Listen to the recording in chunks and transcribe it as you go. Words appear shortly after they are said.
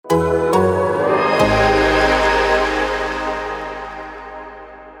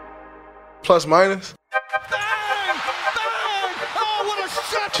Plus minus? Oh, what a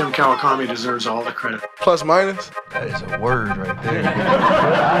shot! Tim Kawakami deserves all the credit. Plus minus? That is a word right there.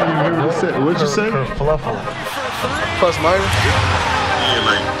 I didn't even hear what you said. What'd you say? Kerfluffle. Plus minus?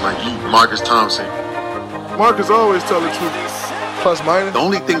 Yeah, like you, Marcus Thompson. Marcus always tell the truth. Plus minus? The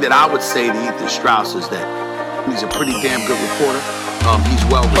only thing that I would say to Ethan Strauss is that he's a pretty damn good reporter. He's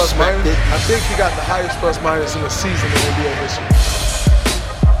well Plus respected. minus? I think he got the highest plus minus in the season in NBA history.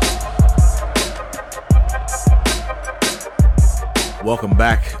 Welcome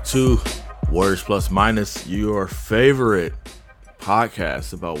back to Warriors Plus Minus, your favorite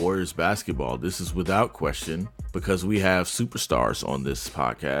podcast about Warriors basketball. This is without question because we have superstars on this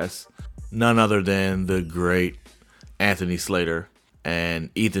podcast. None other than the great Anthony Slater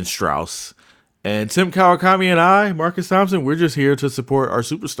and Ethan Strauss. And Tim Kawakami and I, Marcus Thompson, we're just here to support our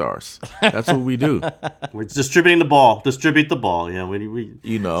superstars. That's what we do. We're distributing the ball. Distribute the ball. Yeah,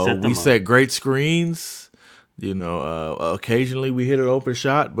 we set great screens. Occasionally we hit an open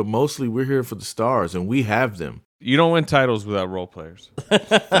shot, but mostly we're here for the stars, and we have them. You don't win titles without role players.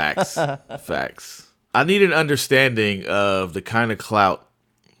 Facts. I need an understanding of the kind of clout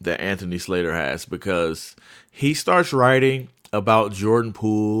that Anthony Slater has, because he starts writing about Jordan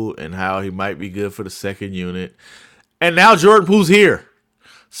Poole and how he might be good for the second unit. And now Jordan Poole's here.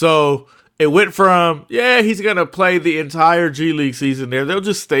 So it went from, he's going to play the entire G League season there. They'll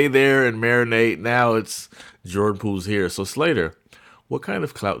just stay there and marinate. Now it's Jordan Poole's here. So Slater, what kind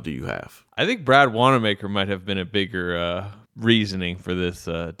of clout do you have? I think Brad Wanamaker might have been a bigger reasoning for this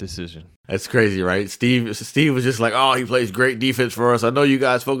decision. That's crazy, right? Steve was just like, he plays great defense for us. I know you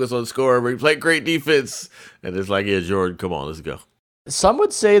guys focus on scoring, but he played great defense. And it's like, Jordan, come on, let's go. Some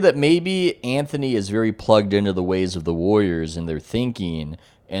would say that maybe Anthony is very plugged into the ways of the Warriors and their thinking.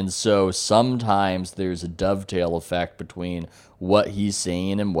 And so sometimes there's a dovetail effect between what he's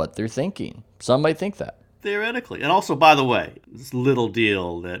saying and what they're thinking. Some might think that. Theoretically. And also, by the way, this little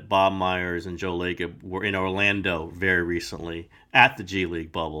deal that Bob Myers and Joe Lacob were in Orlando very recently at the G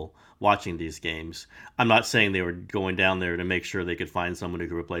League bubble watching these games. I'm not saying they were going down there to make sure they could find someone who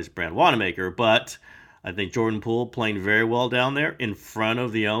could replace Brad Wanamaker, but I think Jordan Poole playing very well down there in front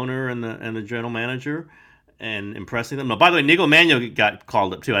of the owner and the general manager and impressing them. No, by the way, Nico Mannion got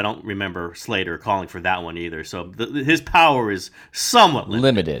called up too. I don't remember Slater calling for that one either. So his power is somewhat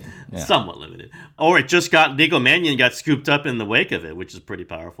limited. Yeah. Somewhat limited. Or Nico Mannion got scooped up in the wake of it, which is pretty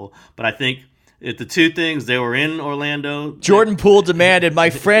powerful. But I think the two things, they were in Orlando. Jordan Poole demanded,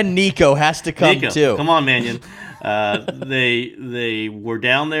 my friend Nico has to come too. Come on, Mannion. They were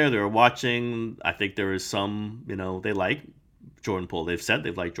down there. They were watching. I think there was some, they like Jordan Poole. They've said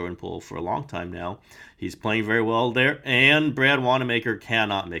they've liked Jordan Poole for a long time now. He's playing very well there, and Brad Wanamaker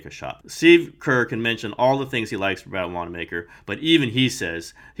cannot make a shot. Steve Kerr can mention all the things he likes from Brad Wanamaker, but even he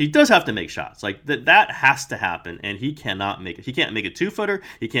says he does have to make shots. Like that has to happen, and he cannot make it. He can't make a 2-footer.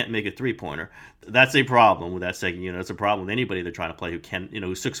 He can't make a 3-pointer. That's a problem with that second unit. It's a problem with anybody they're trying to play who's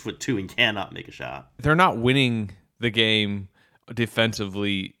 6'2" and cannot make a shot. They're not winning the game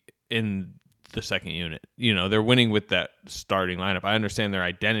defensively in the second unit. They're winning with that starting lineup. I understand their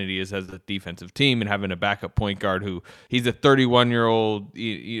identity is as a defensive team and having a backup point guard who he's a 31-year-old,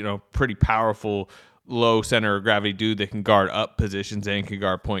 pretty powerful low center of gravity dude that can guard up positions and can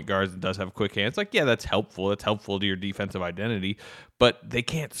guard point guards and does have quick hands. That's helpful. That's helpful to your defensive identity, but they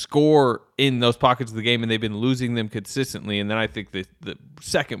can't score in those pockets of the game, and they've been losing them consistently. And then I think the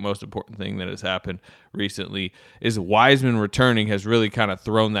second most important thing that has happened recently is Wiseman returning has really kind of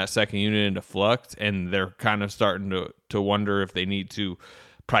thrown that second unit into flux, and they're kind of starting to wonder if they need to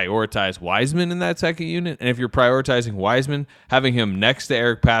prioritize Wiseman in that second unit. And if you're prioritizing Wiseman, having him next to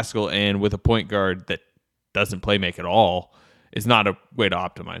Eric Paschall and with a point guard that doesn't play make at all is not a way to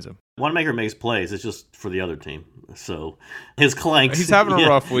optimize him. Wanamaker makes plays. It's just for the other team. So his clanks. He's having a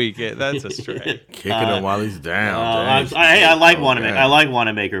rough week. That's a straight. Kicking him while he's down. I like Wanamaker. I like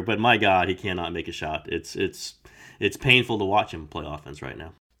Wanamaker, but my God, he cannot make a shot. It's painful to watch him play offense right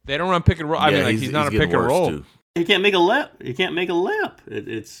now. They don't run pick and roll. He's not a pick and roll. Too. He can't make a layup.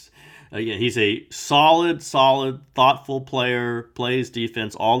 He's a solid, thoughtful player, plays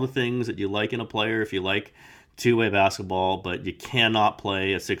defense, all the things that you like in a player if you like two-way basketball, but you cannot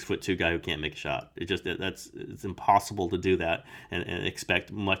play a 6'2" guy who can't make a shot. It's impossible to do that and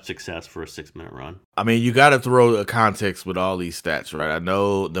expect much success for a 6-minute run. I mean, you got to throw a context with all these stats, right? I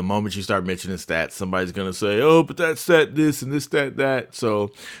know the moment you start mentioning stats, somebody's going to say, but that stat this and this stat that. So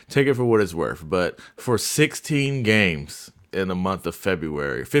take it for what it's worth. But for 16 games in the month of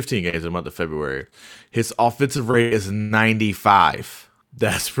February, 15 games in the month of February, his offensive rate is 95.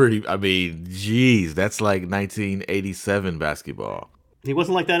 That's pretty, that's like 1987 basketball. He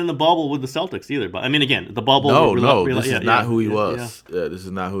wasn't like that in the bubble with the Celtics either. But I mean, again, the bubble. This is not who he was. Yeah, this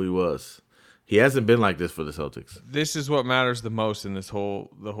is not who he was. He hasn't been like this for the Celtics. This is what matters the most in the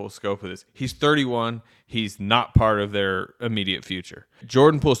whole scope of this. He's 31. He's not part of their immediate future.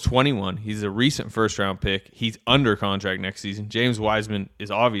 Jordan Poole's 21. He's a recent first-round pick. He's under contract next season. James Wiseman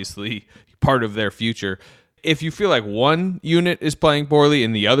is obviously part of their future. If you feel like one unit is playing poorly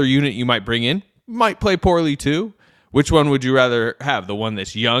and the other unit you might bring in might play poorly too, which one would you rather have? The one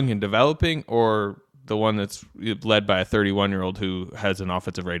that's young and developing, or the one that's led by a 31-year-old who has an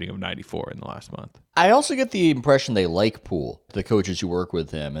offensive rating of 94 in the last month? I also get the impression they like Poole, the coaches who work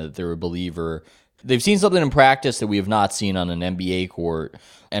with him, that they're a believer. They've seen something in practice that we have not seen on an NBA court,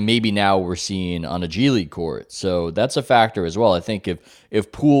 and maybe now we're seeing on a G League court. So that's a factor as well. I think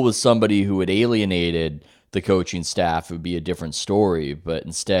if Poole was somebody who had alienated the coaching staff, it would be a different story, but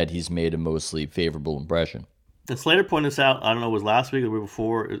instead he's made a mostly favorable impression. And Slater pointed this out, I don't know, it was last week or the week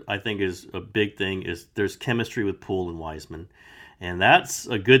before, I think is a big thing, is there's chemistry with Poole and Wiseman. And that's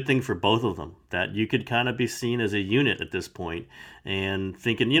a good thing for both of them, that you could kind of be seen as a unit at this point and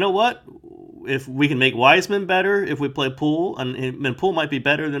thinking, you know what, if we can make Wiseman better if we play Poole, and Poole might be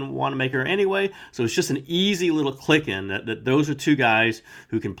better than Wanamaker anyway, so it's just an easy little click in that those are two guys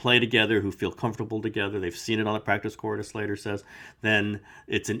who can play together, who feel comfortable together, they've seen it on the practice court, as Slater says, then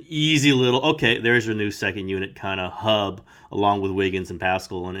it's an easy little, okay, there's your new second unit kind of hub, along with Wiggins and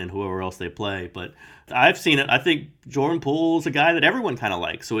Pascal and whoever else they play. But I've seen it. I think Jordan Poole's a guy that everyone kind of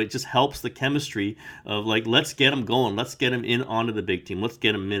likes, so it just helps the chemistry of, like, let's get him going, let's get him in onto the big team, let's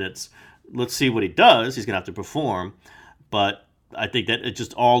get him minutes, let's see what he does. He's going to have to perform, but I think that it's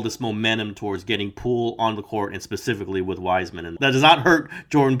just all this momentum towards getting Poole on the court, and specifically with Wiseman. And that does not hurt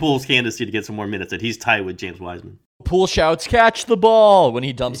Jordan Poole's candidacy to get some more minutes, that he's tied with James Wiseman. Poole shouts, "Catch the ball," when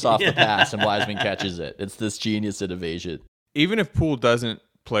he dumps off the pass and Wiseman catches it. It's this genius innovation. Even if Poole doesn't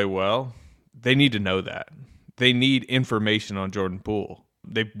play well, they need to know that. They need information on Jordan Poole.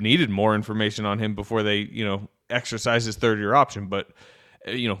 They needed more information on him before they, exercise his third-year option. But,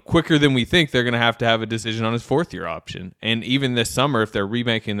 quicker than we think, they're going to have a decision on his fourth-year option. And even this summer, if they're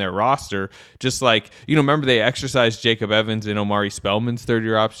remaking their roster, just like, remember they exercised Jacob Evans and Omari Spellman's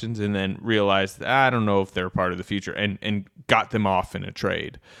third-year options and then realized, I don't know if they're part of the future, and got them off in a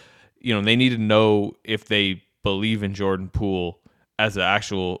trade. They need to know if they believe in Jordan Poole as an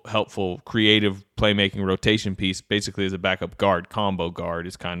actual helpful, creative playmaking rotation piece, basically as a backup guard. Combo guard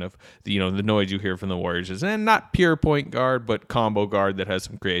is kind of the noise you hear from the Warriors is, and not pure point guard, but combo guard that has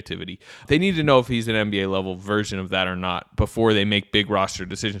some creativity. They need to know if he's an NBA level version of that or not before they make big roster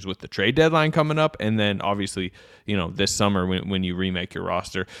decisions with the trade deadline coming up, and then obviously this summer when you remake your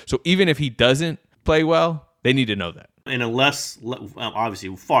roster. So even if he doesn't play well, they need to know that in a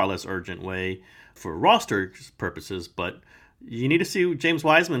obviously far less urgent way for roster purposes, but you need to see James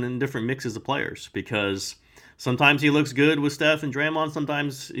Wiseman in different mixes of players, because sometimes he looks good with Steph and Draymond,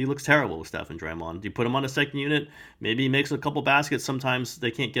 sometimes he looks terrible with Steph and Draymond. You put him on a second unit, maybe he makes a couple baskets, sometimes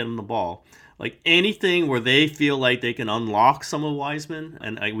they can't get him the ball. Like anything where they feel like they can unlock some of Wiseman,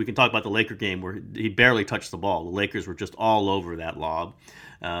 and we can talk about the Laker game where he barely touched the ball. The Lakers were just all over that lob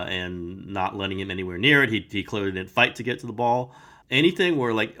and not letting him anywhere near it. He clearly didn't fight to get to the ball. Anything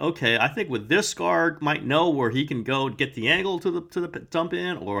where, like, okay, I think with this guard might know where he can go get the angle to the dump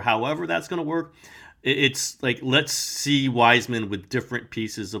in, or however that's going to work. It's like, let's see Wiseman with different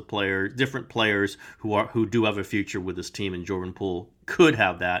pieces of different players who do have a future with this team, and Jordan Poole could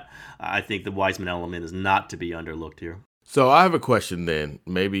have that. I think the Wiseman element is not to be underlooked here. So I have a question then.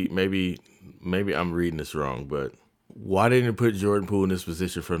 Maybe I'm reading this wrong, but why didn't you put Jordan Poole in this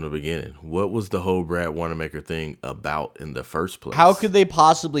position from the beginning? What was the whole Brad Wanamaker thing about in the first place? How could they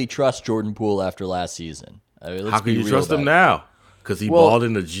possibly trust Jordan Poole after last season? How can you trust him now? Because he balled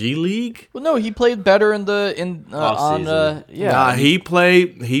in the G League? Well, no, he played better he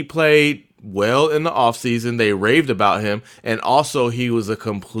played well in the offseason. They raved about him, and also he was a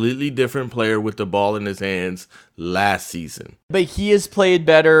completely different player with the ball in his hands last season. But he has played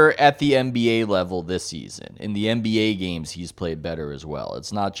better at the NBA level this season. In the NBA games, he's played better as well.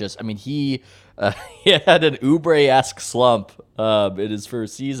 It's not just, he had an Oubre-esque slump in his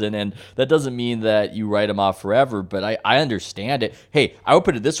first season, and that doesn't mean that you write him off forever, but I understand it. Hey, I would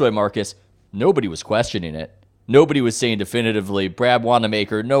put it this way, Marcus. Nobody was questioning it. Nobody was saying definitively, Brad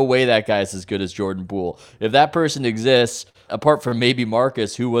Wanamaker, no way that guy's as good as Jordan Poole. If that person exists, apart from maybe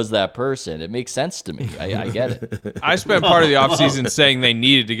Marcus, who was that person? It makes sense to me. I get it. I spent part of the offseason saying they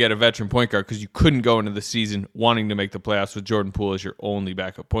needed to get a veteran point guard because you couldn't go into the season wanting to make the playoffs with Jordan Poole as your only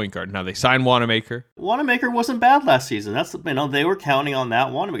backup point guard. Now they signed Wanamaker. Wanamaker wasn't bad last season. That's they were counting on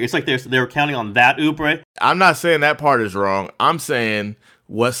that Wanamaker. It's like they were counting on that Oubre. I'm not saying that part is wrong. I'm saying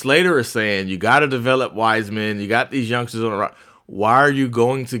what Slater is saying. You got to develop Wiseman. You got these youngsters on the rock. Why are you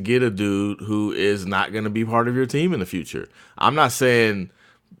going to get a dude who is not going to be part of your team in the future? I'm not saying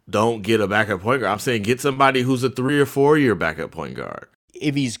don't get a backup point guard. I'm saying get somebody who's a 3 or 4 year backup point guard.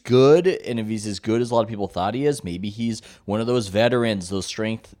 If he's good, and if he's as good as a lot of people thought he is, maybe he's one of those veterans, those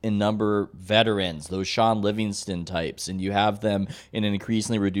strength in number veterans, those Sean Livingston types, and you have them in an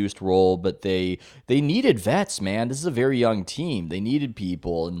increasingly reduced role, but they needed vets, man. This is a very young team. They needed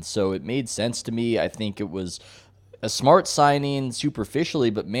people, and so it made sense to me. I think it was a smart signing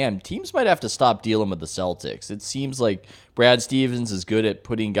superficially, but man, teams might have to stop dealing with the Celtics. It seems like Brad Stevens is good at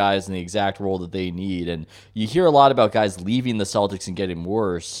putting guys in the exact role that they need, and you hear a lot about guys leaving the Celtics and getting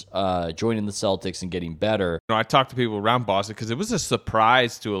worse, joining the Celtics and getting better. I talked to people around Boston because it was a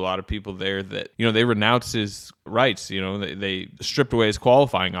surprise to a lot of people there that, they renounced his rights. They stripped away his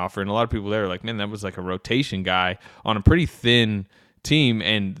qualifying offer, and a lot of people there were like, man, that was like a rotation guy on a pretty thin team,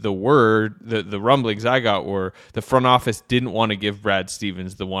 and the rumblings I got were the front office didn't want to give Brad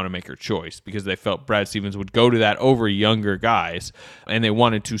Stevens the Wanamaker choice because they felt Brad Stevens would go to that over younger guys, and they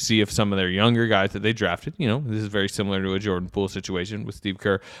wanted to see if some of their younger guys that they drafted, this is very similar to a Jordan Poole situation with Steve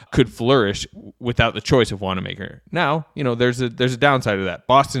Kerr, could flourish without the choice of Wanamaker. Now, there's a downside to that.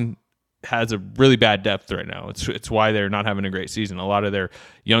 Boston has a really bad depth right now. It's why they're not having a great season. A lot of their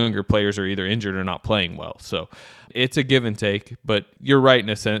younger players are either injured or not playing well. So it's a give and take, but you're right in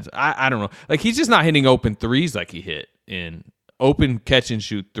a sense. I don't know. Like, he's just not hitting open threes like he hit in open catch and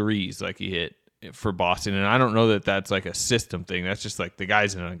shoot threes like he hit for Boston. And I don't know that that's like a system thing. That's just like the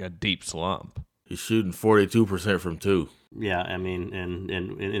guy's in like a deep slump. He's shooting 42% from 2. Yeah, I mean, and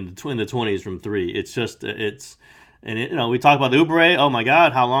in the 20s from 3. It's just And we talk about the Oubre. Oh my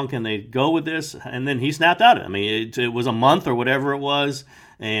God, how long can they go with this? And then he snapped out of it. I mean, it was a month or whatever it was,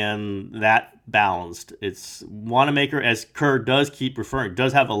 and that balanced. It's Wanamaker, as Kerr does keep referring,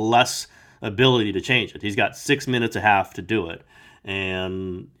 does have a less ability to change it. He's got 6 minutes a half to do it,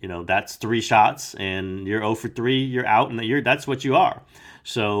 and that's 3 shots, and you're 0 for 3. You're out, and that's what you are.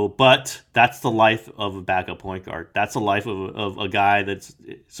 So, but that's the life of a backup point guard. That's the life of a guy that's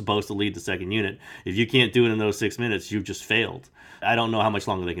supposed to lead the second unit. If you can't do it in those 6 minutes, you've just failed. I don't know how much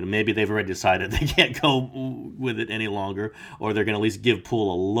longer they can. Maybe they've already decided they can't go with it any longer, or they're going to at least give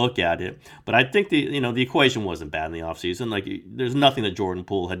Poole a look at it. But I think the equation wasn't bad in the offseason. Like, there's nothing that Jordan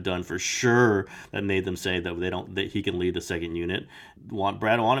Poole had done for sure that made them say that he can lead the second unit.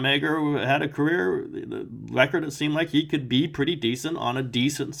 Brad Wanamaker had a career, the record, it seemed like he could be pretty decent on a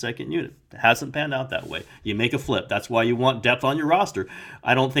decent second unit. It hasn't panned out that way. You make a flip. That's why you want depth on your roster.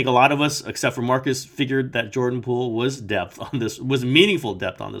 I don't think a lot of us, except for Marcus, figured that Jordan Poole was meaningful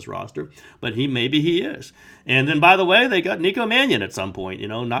depth on this roster, but maybe he is. And then, by the way, they got Nico Mannion at some point.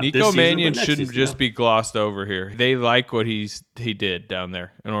 Not Nico this season, Mannion but next shouldn't season, just be glossed over here. They like what he did down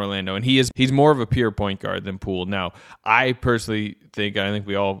there in Orlando, and he's more of a pure point guard than Poole. Now, I personally think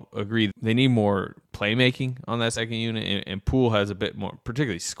we all agree they need more playmaking on that second unit, and Poole has a bit more,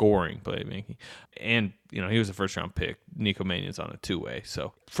 particularly scoring playmaking. And he was a first-round pick. Nico Mannion's on a 2-way.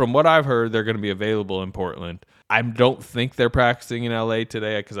 So from what I've heard, they're going to be available in Portland. I don't think they're practicing in LA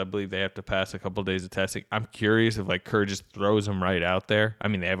today because I believe they have to pass a couple of days of testing. I'm curious if Kerr just throws them right out there. I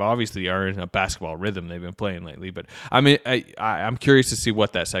mean, they obviously are in a basketball rhythm they've been playing lately, but I mean, I'm curious to see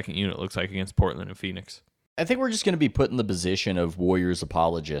what that second unit looks like against Portland and Phoenix. I think we're just going to be put in the position of Warriors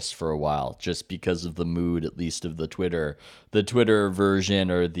apologists for a while, just because of the mood, at least of the Twitter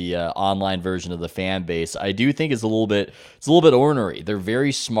version or the online version of the fan base. I do think it's a little bit ornery. They're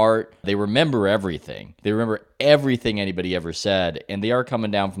very smart. They remember everything. They remember everything anybody ever said, and they are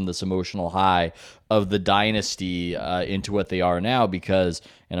coming down from this emotional high of the dynasty into what they are now. Because,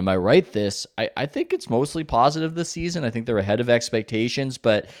 and I might write this, I think it's mostly positive this season. I think they're ahead of expectations,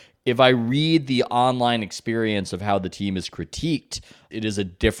 but if I read the online experience of how the team is critiqued, it is a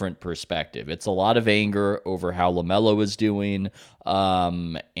different perspective. It's a lot of anger over how LaMelo is doing,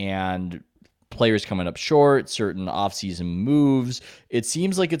 and players coming up short, certain offseason moves. It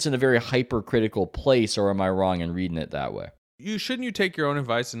seems like it's in a very hypercritical place, or am I wrong in reading it that way? Shouldn't you take your own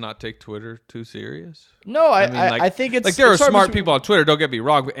advice and not take Twitter too serious? No, I think it's like there are it's smart people on Twitter. Don't get me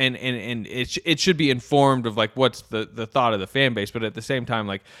wrong, and it should be informed of like what's the thought of the fan base. But at the same time,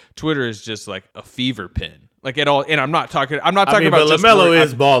 like Twitter is just like a fever pin like at all. And I'm not talking about but just LaMelo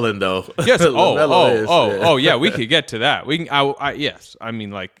is balling though. Yes. LaMelo is, Yeah. We could get to that. We can. Yes. I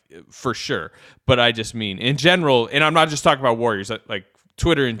mean, like for sure. But I just mean in general, and I'm not just talking about Warriors. Like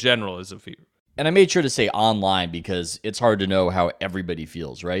Twitter in general is a fever. And I made sure to say online because it's hard to know how everybody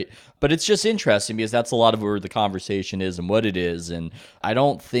feels, right? But it's just interesting because that's a lot of where the conversation is and what it is. And I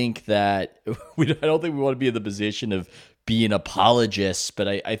don't think that we want to be in the position of being apologists, but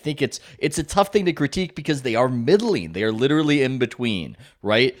I think it's a tough thing to critique because they are middling. They are literally in between,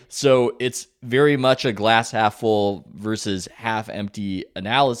 right? So it's very much a glass half full versus half empty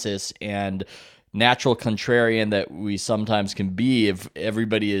analysis, and natural contrarian that we sometimes can be if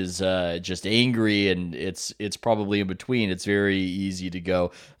everybody is just angry and it's probably in between. It's very easy to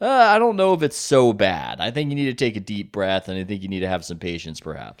go, I don't know if it's so bad. I think you need to take a deep breath, and I think you need to have some patience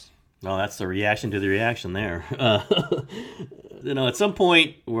perhaps. No, that's the reaction to the reaction there. At some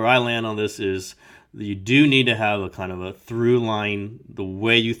point where I land on this is you do need to have a kind of a through line, the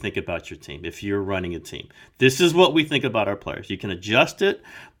way you think about your team. If you're running a team, this is what we think about our players. You can adjust it,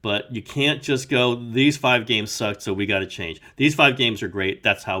 but you can't just go, these 5 games sucked, so we got to change. These 5 games are great.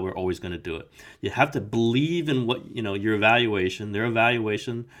 That's how we're always going to do it. You have to believe in what, your evaluation, their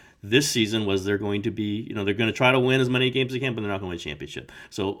evaluation this season was they're going to be, they're going to try to win as many games as they can, but they're not going to win a championship.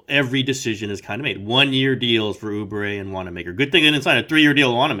 So every decision is kind of made. 1-year deals for Oubre and Wanamaker. Good thing they didn't sign a 3-year deal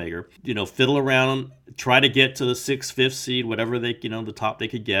with Wanamaker. Fiddle around, try to get to the 6th, 5th seed, whatever they, the top they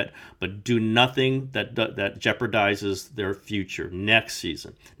could get, but do nothing that jeopardizes their future next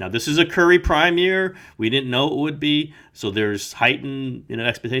season. Now, this is a Curry prime year. We didn't know it would be, so there's heightened,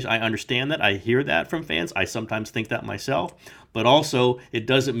 expectation. I understand that. I hear that from fans. I sometimes think that myself. But also, it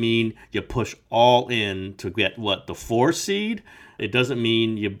doesn't mean you push all in to get, the 4 seed? It doesn't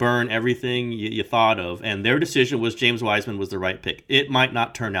mean you burn everything you thought of. And their decision was James Wiseman was the right pick. It might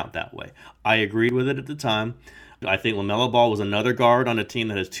not turn out that way. I agreed with it at the time. I think LaMelo Ball was another guard on a team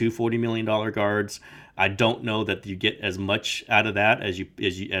that has 2 $40 million guards. I don't know that you get as much out of that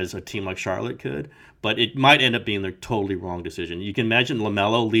as a team like Charlotte could, but it might end up being the totally wrong decision. You can imagine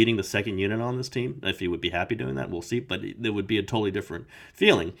LaMelo leading the second unit on this team. If he would be happy doing that, we'll see, but it would be a totally different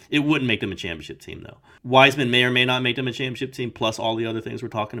feeling. It wouldn't make them a championship team, though. Wiseman may or may not make them a championship team, plus all the other things we're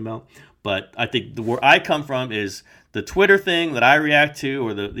talking about. But I think where I come from is the Twitter thing that I react to,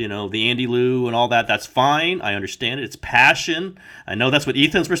 or the Andy Liu and all that. That's fine. I understand it. It's passion. I know that's what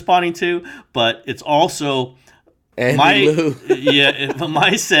Ethan's responding to, but it's also my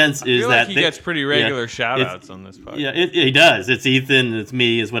sense is that he gets pretty regular shout outs on this podcast. Yeah, he does. It's Ethan. It's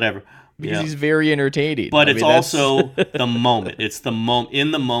me. It's whatever. Because he's very entertaining. But it's also the moment. It's the moment,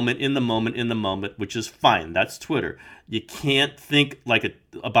 in the moment, which is fine. That's Twitter. You can't think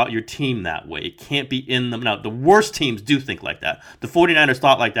about your team that way. It can't be in them. Now, the worst teams do think like that. The 49ers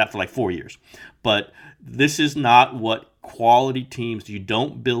thought like that for 4 years. But this is not what quality teams. You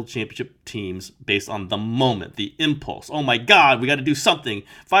don't build championship teams based on the moment, the impulse. Oh my God, we got to do something.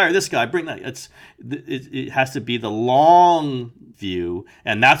 Fire this guy. Bring that. It has to be the long view,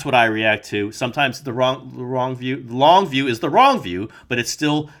 and that's what I react to. Sometimes the long view is the wrong view, but it's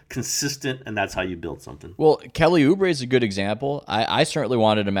still consistent, and that's how you build something. Well, Kelly Oubre is a good example. I certainly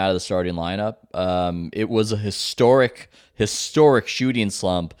wanted him out of the starting lineup. It was a historic shooting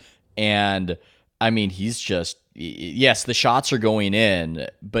slump, and I mean, he's just, yes, the shots are going in,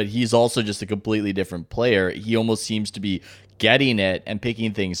 but he's also just a completely different player. He almost seems to be getting it and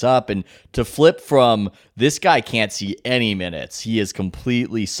picking things up. And to flip from this guy can't see any minutes, he is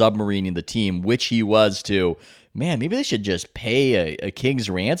completely submarining the team, which he was, to, man, maybe they should just pay a king's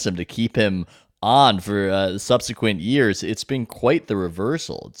ransom to keep him on for subsequent years. It's been quite the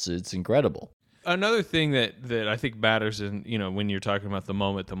reversal. It's incredible. Another thing that I think matters in, when you're talking about the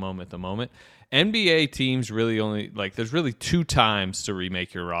moment, NBA teams really only, there's really 2 times to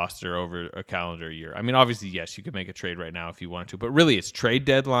remake your roster over a calendar year. I mean, obviously, yes, you could make a trade right now if you want to, but really it's trade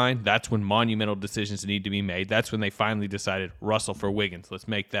deadline. That's when monumental decisions need to be made. That's when they finally decided Russell for Wiggins. Let's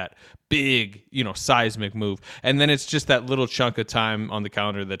make that big, seismic move. And then it's just that little chunk of time on the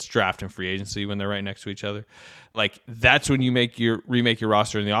calendar that's draft and free agency when they're right next to each other. That's when you remake your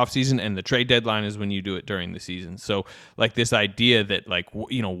roster in the offseason, and the trade deadline is when you do it during the season. So this idea that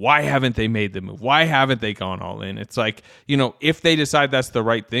why haven't they made the move? Why haven't they gone all in? It's if they decide that's the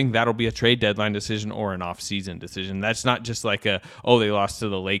right thing, that'll be a trade deadline decision or an off-season decision. That's not just they lost to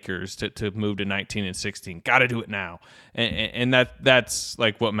the Lakers to move to 19 and 16. Got to do it now. And that's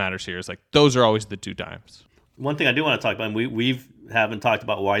what matters here is those are always the 2 times. One thing I do want to talk about, and we haven't talked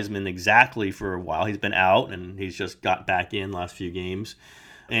about Wiseman exactly for a while. He's been out, and he's just got back in last few games.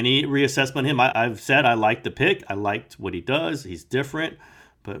 Any reassessment on him? I've said I liked the pick. I liked what he does. He's different.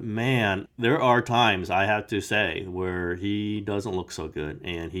 But man, there are times, I have to say, where he doesn't look so good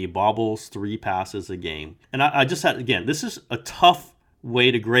and he bobbles 3 passes a game. And I just had, again, this is a tough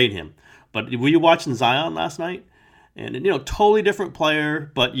way to grade him. But were you watching Zion last night? And, totally different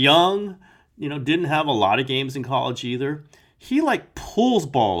player, but young, didn't have a lot of games in college either. He pulls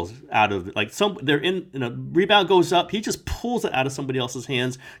balls out of they're in, rebound goes up. He just pulls it out of somebody else's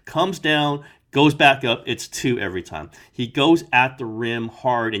hands, comes down, goes back up. It's 2 every time. He goes at the rim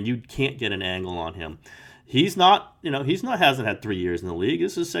hard, and you can't get an angle on him. Hasn't had 3 years in the league.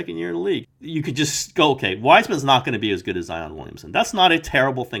 This is his second year in the league. You could just go, okay, Wiseman's not going to be as good as Zion Williamson. That's not a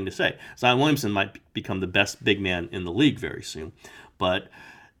terrible thing to say. Zion Williamson might become the best big man in the league very soon. But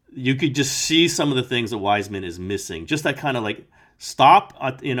you could just see some of the things that Wiseman is missing. Just that kind of stop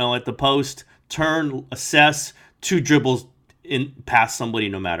at the post, turn, assess, 2 dribbles in past somebody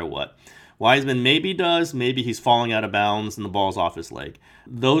no matter what. Wiseman maybe does, maybe he's falling out of bounds and the ball's off his leg.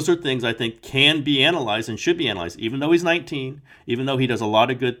 Those are things I think can be analyzed and should be analyzed. Even though he's 19, even though he does a lot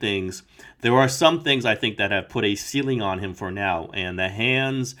of good things, there are some things I think that have put a ceiling on him for now. And the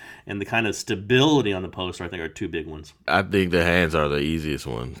hands and the kind of stability on the post, I think, are 2 big ones. I think the hands are the easiest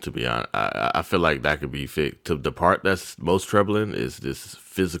one, to be honest. I feel like that could be fixed. The part that's most troubling is this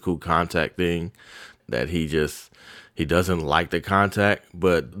physical contact thing that he doesn't like the contact.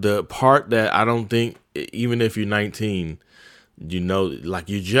 But the part that I don't think, even if you're 19,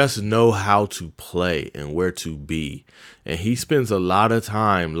 you just know how to play and where to be. And he spends a lot of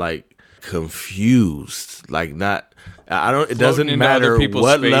time confused, it doesn't matter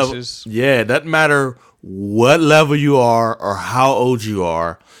what level. Yeah, it doesn't matter what level you are or how old you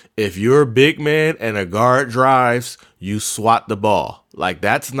are. If you're a big man and a guard drives, you swat the ball.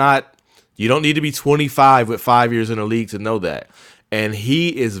 You don't need to be 25 with 5 years in the league to know that. And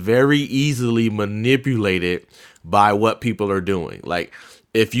he is very easily manipulated by what people are doing.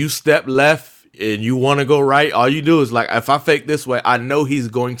 If you step left and you want to go right, all you do is if I fake this way, I know he's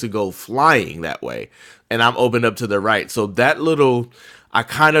going to go flying that way. And I'm open up to the right. So I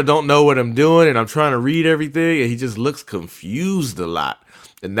kind of don't know what I'm doing and I'm trying to read everything. And he just looks confused a lot.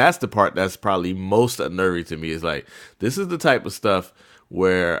 And that's the part that's probably most unnerving to me is this is the type of stuff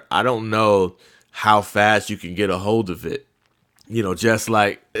where I don't know how fast you can get a hold of it.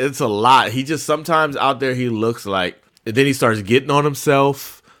 It's a lot. He just sometimes out there he looks and then he starts getting on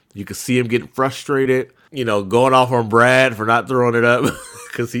himself. You can see him getting frustrated, going off on Brad for not throwing it up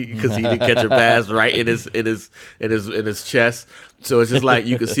because he didn't catch a pass right in his chest. So it's just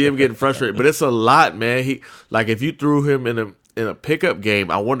you can see him getting frustrated. But it's a lot, man. He if you threw him in a pickup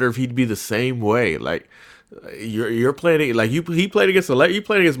game, I wonder if he'd be the same way. You're playing he played against you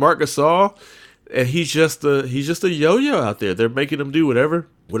played against Marc Gasol, and he's just a yo-yo out there. They're making him do whatever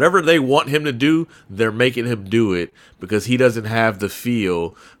they want him to do. They're making him do it because he doesn't have the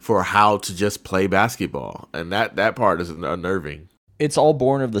feel for how to just play basketball, and that part is unnerving. It's all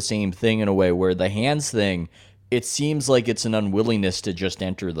born of the same thing in a way where the hands thing, it seems like it's an unwillingness to just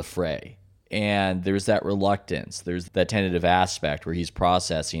enter the fray. And there's that reluctance. There's that tentative aspect where he's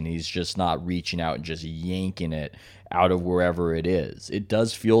processing. He's just not reaching out and just yanking it out of wherever it is. It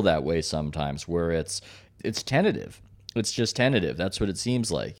does feel that way sometimes where it's tentative. It's just tentative. That's what it seems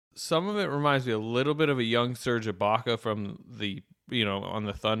like. Some of it reminds me a little bit of a young Serge Ibaka from the, on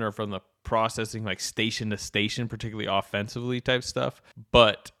the Thunder, from the processing station to station, particularly offensively type stuff.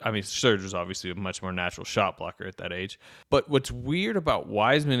 But Serge was obviously a much more natural shot blocker at that age. But what's weird about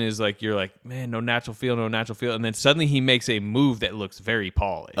Wiseman is you're man, no natural feel. And then suddenly he makes a move that looks very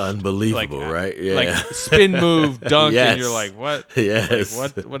polished. Unbelievable, right? Yeah. Spin move, dunk, yes. And you're what? Yes.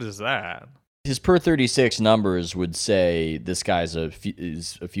 What is that? His per 36 numbers would say this guy's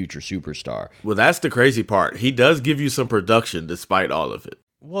is a future superstar. Well, that's the crazy part. He does give you some production despite all of it.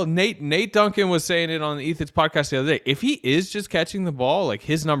 Well, Nate Duncan was saying it on Ethan's podcast the other day. If he is just catching the ball,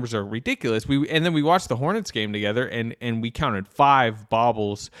 his numbers are ridiculous. And then we watched the Hornets game together, and we counted 5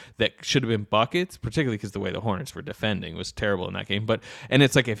 bobbles that should have been buckets, particularly because the way the Hornets were defending was terrible in that game. And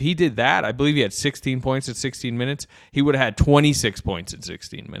it's if he did that, I believe he had 16 points at 16 minutes. He would have had 26 points at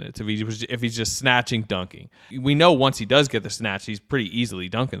 16 minutes if he's just snatching, dunking. We know once he does get the snatch, he's pretty easily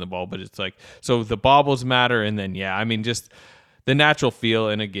dunking the ball. But it's so the bobbles matter, and then just the natural feel.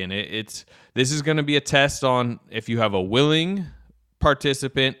 And again, this is going to be a test on if you have a willing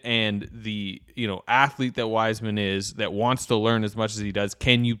participant and the athlete that Wiseman is that wants to learn as much as he does.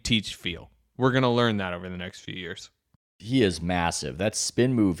 Can you teach feel? We're going to learn that over the next few years. He is massive. That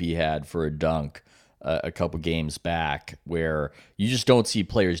spin move he had for a dunk a couple games back, where you just don't see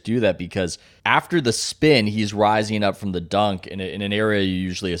players do that, because after the spin, he's rising up from the dunk in an area you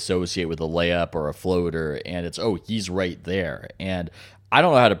usually associate with a layup or a floater, and it's, he's right there. And I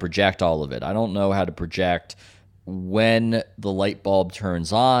don't know how to project all of it. I don't know how to project when the light bulb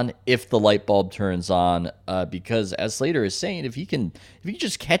turns on, if the light bulb turns on, because as Slater is saying, if he can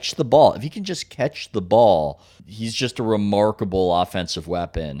just catch the ball, he's just a remarkable offensive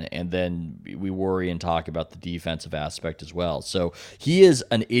weapon. And then we worry and talk about the defensive aspect as well. So he is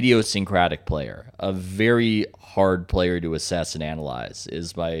an idiosyncratic player, a very hard player to assess and analyze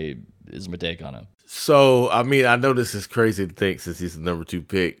is my take on him. So, I mean, I know this is crazy to think since he's the number 2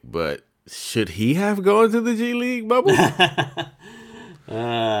 pick, but should he have gone to the G League bubble? If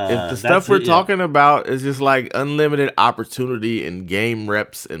the stuff we're talking about is just like unlimited opportunity and game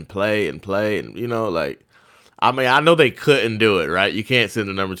reps and play and like, I mean, I know they couldn't do it, right? You can't send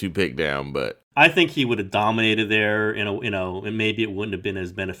the number 2 pick down, but I think he would have dominated there, and maybe it wouldn't have been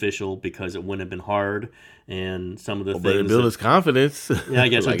as beneficial because it wouldn't have been hard. And some of the things, but it built his confidence. Yeah, I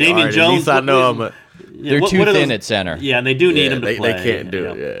guess. Like, so Damian right, Jones, at least I know they're too thin at center. Yeah, and they do need him to play. They can't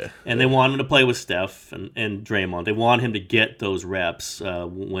do it. Yeah, and they want him to play with Steph and Draymond. They want him to get those reps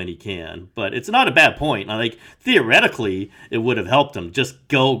when he can. But it's not a bad point. Like theoretically, it would have helped him. Just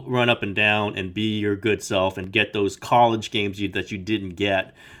go run up and down and be your good self and get those college games that you didn't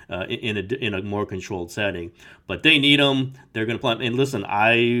get in a more controlled setting. But they need him. They're going to play. And listen,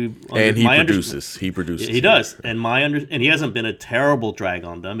 he produces. He does. And he hasn't been a terrible drag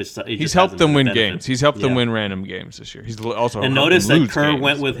on them. He's helped them win games. He's helped them win random games this year. He's also and notice that Kerr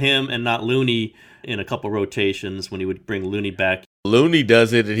went with him and not Looney in a couple rotations when he would bring Looney back. Looney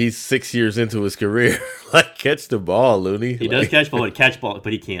does it, and he's 6 years into his career. Like, catch the ball, Looney. He does catch ball,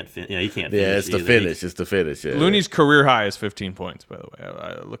 but he can't finish. Yeah, he can't finish. Yeah, it's the finish. It's the finish. Yeah. Looney's career high is 15 points, by the way.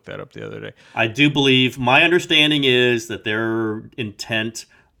 I looked that up the other day. I do believe, my understanding is that they're intent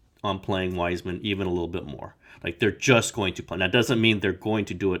on playing Wiseman even a little bit more. Like, they're just going to play. That doesn't mean they're going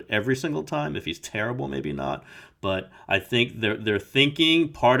to do it every single time. If he's terrible, maybe not. But I think they're thinking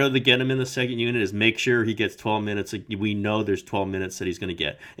part of the get him in the second unit is make sure he gets 12 minutes. We know there's 12 minutes that he's going to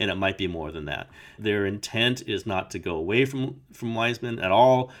get, and it might be more than that. Their intent is not to go away from Wiseman at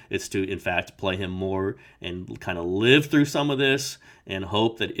all. It's to, in fact, play him more and kind of live through some of this and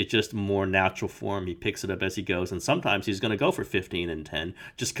hope that it's just more natural for him. He picks it up as he goes, and sometimes he's going to go for 15 and 10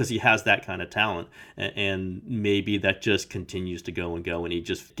 just because he has that kind of talent, and maybe that just continues to go, and he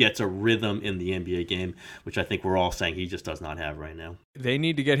just gets a rhythm in the NBA game, which I think we're all saying he just does not have right now. They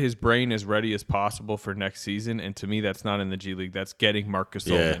need to get his brain as ready as possible for next season, and to me, that's not in the G League. That's getting Marcus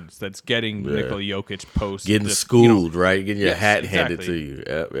Olmans. That's getting Nikola Jokic post. Getting schooled, right? Getting your hat handed to you.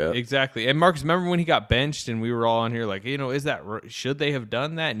 Yep. Exactly. And Marcus, remember when he got benched and we were all on here like, is that should they have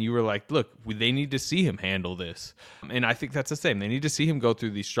done that? And you were like, look, they need to see him handle this. And I think that's the same. They need to see him go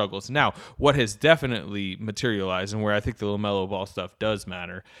through these struggles. Now, what has definitely materialized and where I think the LaMelo Ball stuff does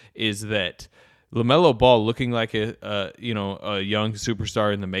matter is that LaMelo Ball looking like a young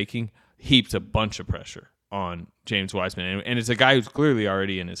superstar in the making heaps a bunch of pressure on James Wiseman. And it's a guy who's clearly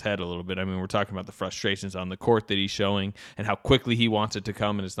already in his head a little bit. I mean, we're talking about the frustrations on the court that he's showing and how quickly he wants it to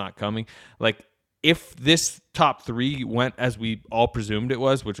come and it's not coming. Like, if this top 3 went as we all presumed it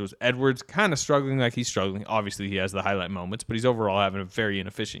was, which was Edwards kind of struggling like he's struggling. Obviously, he has the highlight moments, but he's overall having a very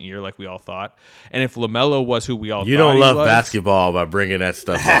inefficient year like we all thought. And if LaMelo was who we all thought he was. You don't love basketball by bringing that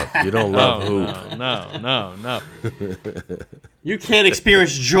stuff up. You don't love hoop. No. You can't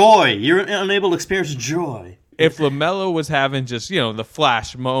experience joy. You're unable to experience joy. If LaMelo was having just, the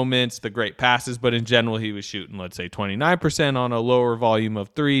flash moments, the great passes, but in general he was shooting, let's say, 29% on a lower volume of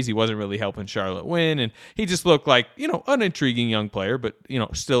threes. He wasn't really helping Charlotte win, and he just looked like, an intriguing young player, but,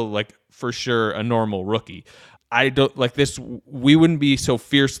 still, like, for sure a normal rookie. I don't like this. We wouldn't be so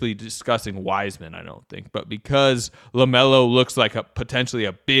fiercely discussing Wiseman, I don't think. But because LaMelo looks like potentially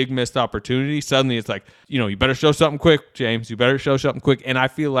a big missed opportunity, suddenly it's like, you better show something quick, James. You better show something quick. And I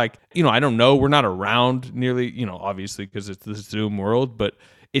feel like, I don't know. We're not around nearly, obviously because it's the Zoom world. But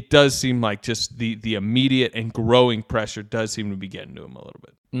it does seem like just the immediate and growing pressure does seem to be getting to him a little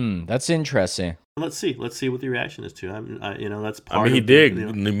bit. That's interesting. Let's see what the reaction is to. That's part. I mean, he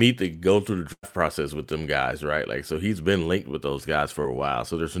did go through the draft process with them guys, right? Like, so he's been linked with those guys for a while.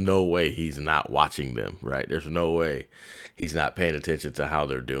 So there's no way he's not watching them, right? There's no way he's not paying attention to how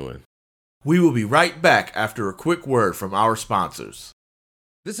they're doing. We will be right back after a quick word from our sponsors.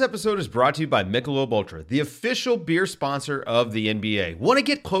 This episode is brought to you by Michelob Ultra, the official beer sponsor of the NBA. Want to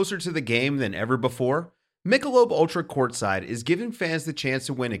get closer to the game than ever before? Michelob Ultra Courtside is giving fans the chance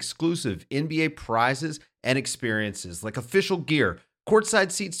to win exclusive NBA prizes and experiences like official gear,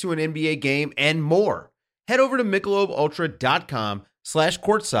 courtside seats to an NBA game, and more. Head over to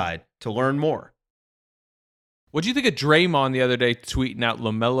MichelobUltra.com/courtside to learn more. What do you think of Draymond the other day tweeting out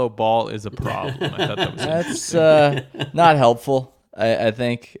LaMelo Ball is a problem? I thought that was That's not helpful. I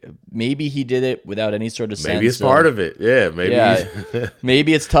think maybe he did it without any sort of sense. Maybe it's part of it. Yeah, maybe. Yeah,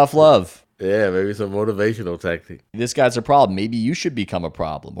 maybe it's tough love. Yeah, maybe it's a motivational tactic. This guy's a problem. Maybe you should become a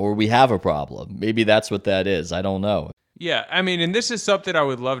problem, or we have a problem. Maybe that's what that is. I don't know. Yeah, I mean, and this is something I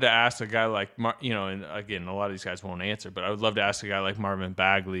would love to ask a guy like, and again, a lot of these guys won't answer, but I would love to ask a guy like Marvin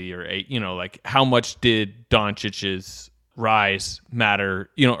Bagley or, like how much did Doncic's rise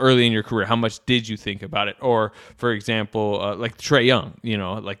matter, early in your career? How much did you think about it? Or, for example, like Trae Young,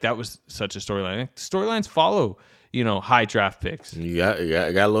 like that was such a storyline. Storylines follow, high draft picks. You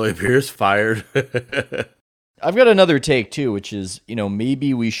got Lloyd Pierce fired. I've got another take too, which is,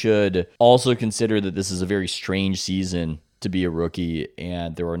 maybe we should also consider that this is a very strange season to be a rookie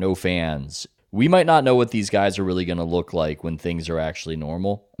and there are no fans. We might not know what these guys are really going to look like when things are actually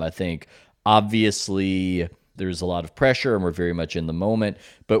normal. I think obviously there's a lot of pressure and we're very much in the moment,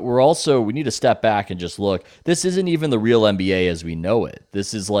 but we need to step back and just look. This isn't even the real NBA as we know it.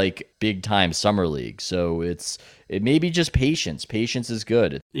 This is like big time summer league. So it may be just patience. Patience is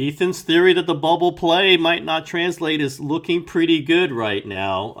good. Ethan's theory that the bubble play might not translate is looking pretty good right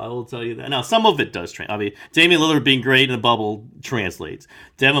now. I will tell you that. Now, some of it does translate. I mean, Damian Lillard being great in the bubble translates.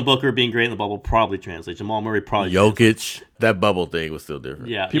 Devin Booker being great in the bubble probably translates. Jamal Murray probably Jokic, that bubble thing was still different.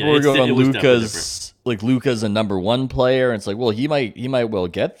 Yeah, people were going Luka's a number one player, and it's like, well, he might well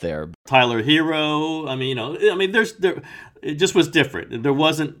get there. Tyler Hero. I mean, it just was different. There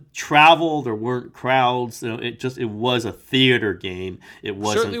wasn't travel. There weren't crowds. It was a theater game. It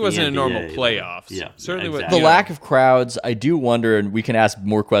certainly wasn't a normal playoffs. Yeah, certainly exactly. The lack of crowds. I do wonder, and we can ask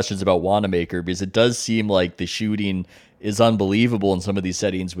more questions about Wanamaker because it does seem like the shooting is unbelievable in some of these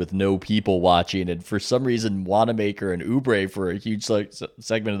settings with no people watching. And for some reason, Wanamaker and Oubre for a huge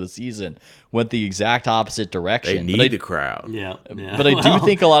segment of the season went the exact opposite direction. They need a crowd. Yeah. But I do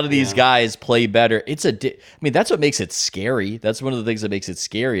think a lot of these guys play better. That's what makes it scary. That's one of the things that makes it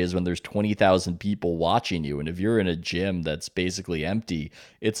scary is when there's 20,000 people watching you. And if you're in a gym that's basically empty,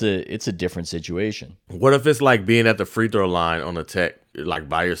 it's a different situation. What if it's like being at the free throw line on a tech, like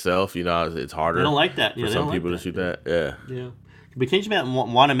by yourself? It's harder. They don't like that. For some people to shoot that. Yeah. Yeah. But can you imagine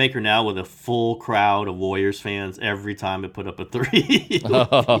Wanamaker now with a full crowd of Warriors fans every time it put up a three? No.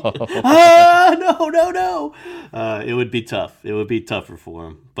 It would be tough. It would be tougher for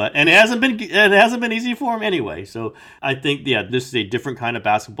him. And it hasn't been easy for him anyway. So I think this is a different kind of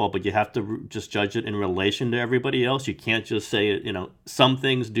basketball, but you have to just judge it in relation to everybody else. You can't just say some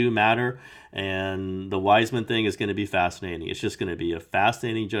things do matter. And the Wiseman thing is going to be fascinating. It's just going to be a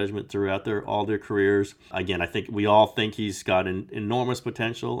fascinating judgment throughout all their careers. Again, I think we all think he's got an enormous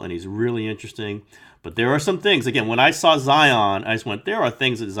potential and he's really interesting. But there are some things, again, when I saw Zion, I just went, there are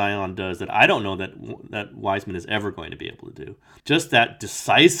things that Zion does that I don't know that Wiseman is ever going to be able to do. Just that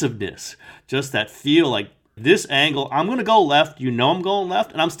decisiveness, just that feel like this angle, I'm going to go left, I'm going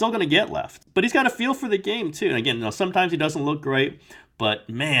left, and I'm still going to get left. But he's got a feel for the game, too. And again, sometimes he doesn't look great. But,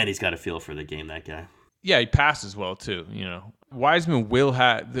 man, he's got a feel for the game, that guy. Yeah, he passes well, too. Wiseman will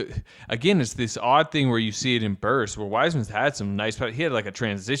have again, it's this odd thing where you see it in bursts, where Wiseman's had some nice – he had like a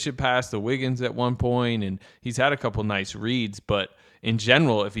transition pass to Wiggins at one point, and he's had a couple nice reads. But in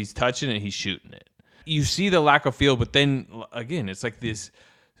general, if he's touching it, he's shooting it. You see the lack of feel, but then, again, it's like this –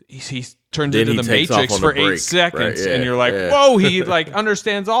 he's turned into the Matrix for 8 seconds, right? And you're like, whoa, he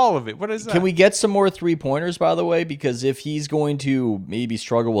understands all of it. What is that? Can we get some more 3-pointers, by the way? Because if he's going to maybe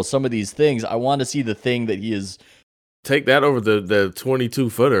struggle with some of these things, I want to see the thing that he is. Take that over the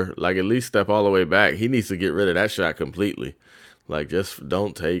 22-footer, at least step all the way back. He needs to get rid of that shot completely. Just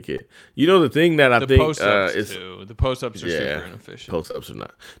don't take it. The thing that I think is the post-ups are super inefficient. Post-ups are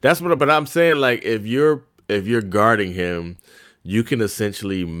not. But I'm saying if you're guarding him, you can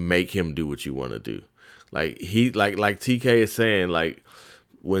essentially make him do what you want to do. Like TK is saying,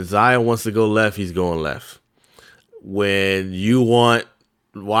 when Zion wants to go left, he's going left. When you want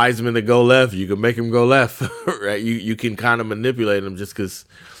Wiseman to go left, you can make him go left, right? You can kind of manipulate him just because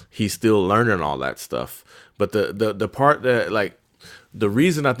he's still learning all that stuff. But the part that the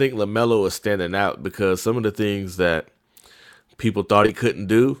reason I think LaMelo is standing out because some of the things that people thought he couldn't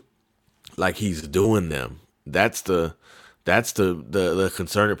do, he's doing them. That's the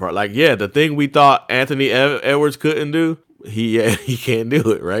concerning part. The thing we thought Anthony Edwards couldn't do, he can't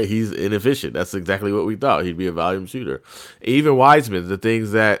do it, right? He's inefficient. That's exactly what we thought. He'd be a volume shooter. Even Wiseman, the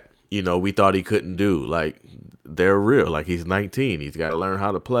things that, we thought he couldn't do, they're real. He's 19. He's got to learn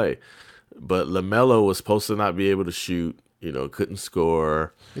how to play. But LaMelo was supposed to not be able to shoot, couldn't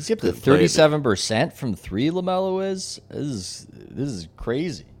score. Is he up to 37% from 3, LaMelo is? This is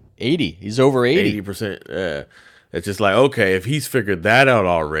crazy. 80. He's over 80. 80%, yeah. It's just like, okay, if he's figured that out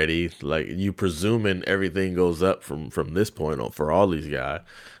already, like you presuming everything goes up from this point on for all these guys.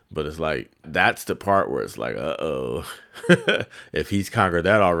 But it's like, that's the part where it's like, uh-oh. If he's conquered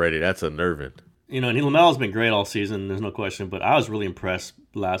that already, that's unnerving. And LaMelo's been great all season, there's no question, but I was really impressed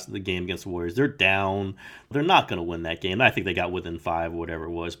the game against the Warriors. They're down. They're not going to win that game. I think they got within 5 or whatever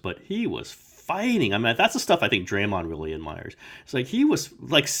it was, but he was fighting. I mean, that's the stuff I think Draymond really admires. It's like he was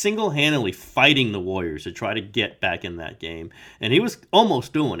like single-handedly fighting the Warriors to try to get back in that game, and he was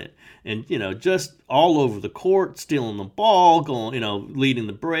almost doing it. And, just all over the court, stealing the ball, going, leading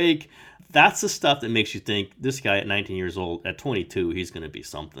the break. That's the stuff that makes you think this guy at 19 years old, at 22, he's going to be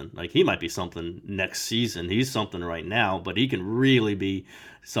something. Like, he might be something next season. He's something right now, but he can really be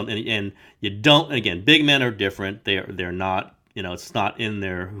something. And you don't, again, big men are different. They're not, it's not in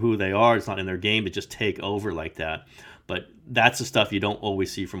their who they are. It's not in their game to just take over like that. But that's the stuff you don't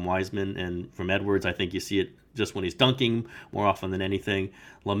always see from Wiseman and from Edwards. I think you see it just when he's dunking more often than anything.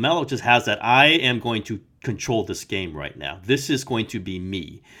 LaMelo just has that, I am going to control this game right now. This is going to be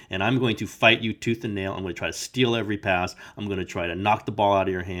me, and I'm going to fight you tooth and nail. I'm going to try to steal every pass. I'm going to try to knock the ball out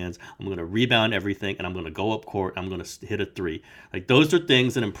of your hands. I'm going to rebound everything, and I'm going to go up court. I'm going to hit a 3. Like, those are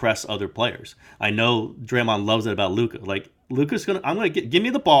things that impress other players. I know Draymond loves it about Luka. Like, Luka's give me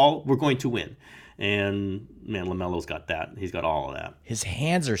the ball. We're going to win. And, man, LaMelo's got that. He's got all of that. His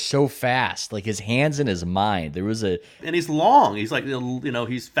hands are so fast. Like, his hands in his mind. And he's long. He's like,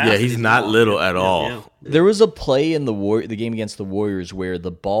 he's fast. Yeah, he's not long. Little at all. Yeah. There was a play in the game against the Warriors where the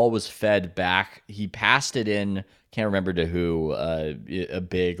ball was fed back. He passed it in, can't remember to who, a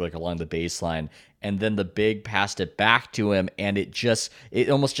big, like, along the baseline. And then the big passed it back to him, and it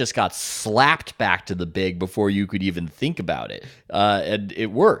almost just got slapped back to the big before you could even think about it. And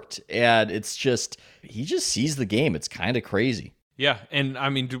it worked. And it's just, he just sees the game. It's kind of crazy. Yeah, and I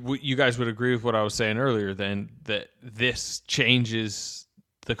mean, you guys would agree with what I was saying earlier, then, that this changes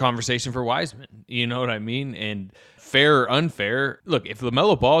the conversation for Wiseman. You know what I mean? And fair or unfair, look, if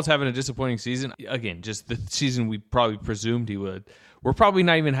LaMelo Ball is having a disappointing season, again, just the season we probably presumed he would, we're probably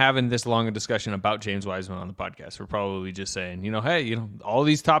not even having this long a discussion about James Wiseman on the podcast. We're probably just saying, hey, all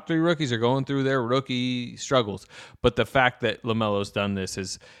these top 3 rookies are going through their rookie struggles. But the fact that LaMelo's done this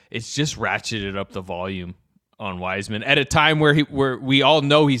it's just ratcheted up the volume on Wiseman at a time where we all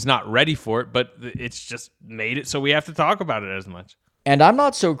know he's not ready for it, but it's just made it so we have to talk about it as much. And I'm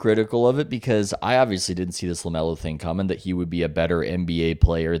not so critical of it because I obviously didn't see this LaMelo thing coming, that he would be a better NBA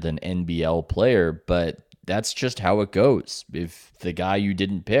player than NBL player, but that's just how it goes. If the guy you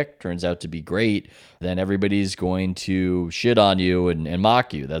didn't pick turns out to be great, then everybody's going to shit on you and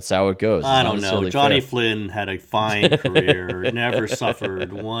mock you. That's how it goes. I don't know. Johnny Flynn had a fine career, never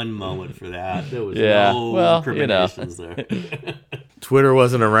suffered one moment for that. There was no recriminations there. Twitter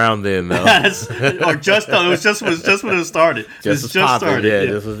wasn't around then, though. It was just when it started. This was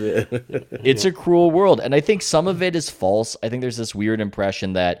it. It's a cruel world, and I think some of it is false. I think there's this weird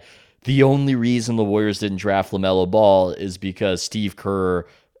impression that the only reason the Warriors didn't draft LaMelo Ball is because Steve Kerr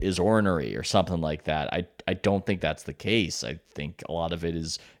is ornery or something like that. I don't think that's the case. I think a lot of it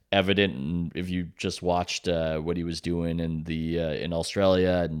is evident, and if you just watched what he was doing in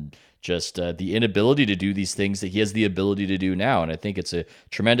Australia and just the inability to do these things that he has the ability to do now. And I think it's a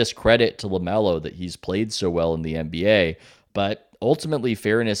tremendous credit to LaMelo that he's played so well in the NBA. But ultimately,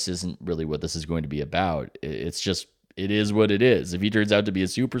 fairness isn't really what this is going to be about. It's just, it is what it is. If he turns out to be a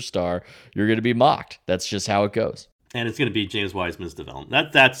superstar, you're going to be mocked. That's just how it goes. And it's going to be James Wiseman's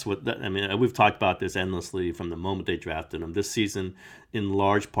development. That's what I mean. We've talked about this endlessly from the moment they drafted him. This season, in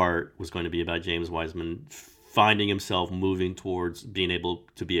large part, was going to be about James Wiseman finding himself moving towards being able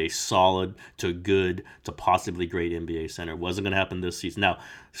to be a solid to good to possibly great NBA center. It wasn't going to happen this season. Now,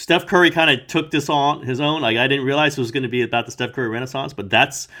 Steph Curry kind of took this on his own. Like, I didn't realize it was going to be about the Steph Curry renaissance, but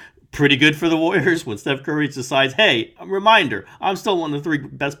that's pretty good for the Warriors when Steph Curry decides, hey, a reminder, I'm still one of the 3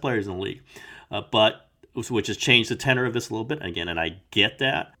 best players in the league. Which has changed the tenor of this a little bit. Again, and I get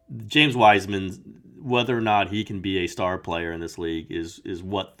that. James Wiseman, whether or not he can be a star player in this league is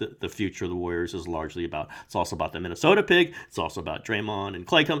what the future of the Warriors is largely about. It's also about the Minnesota pick. It's also about Draymond and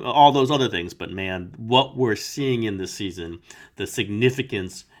Klay, all those other things. But, man, what we're seeing in this season, the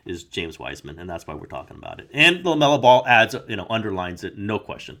significance is James Wiseman, and that's why we're talking about it. And LaMelo Ball underlines it, no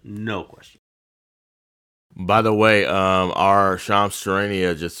question. No question. By the way, our Shams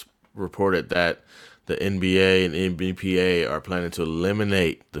Charania just reported that the NBA and NBPA are planning to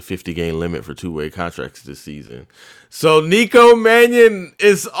eliminate the 50-game limit for two-way contracts this season. So Nico Mannion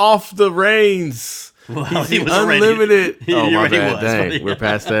is off the reins. Well, He's he was unlimited. Already, my bad. Dang, we're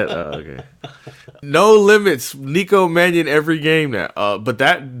past that. Oh, okay. No limits. Nico Mannion every game now. But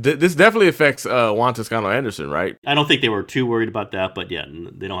this definitely affects Juan Toscano Anderson, right? I don't think they were too worried about that, but yeah,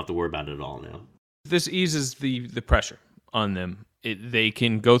 they don't have to worry about it at all now. This eases the pressure on them. They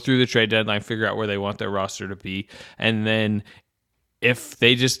can go through the trade deadline, figure out where they want their roster to be, and then if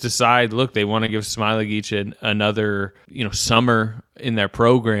they just decide, look, they want to give Smailagic another summer in their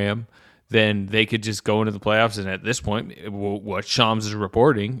program, then they could just go into the playoffs. And at this point, what Shams is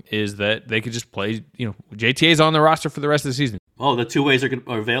reporting is that they could just play. JTA's on the roster for the rest of the season. Oh, the two ways are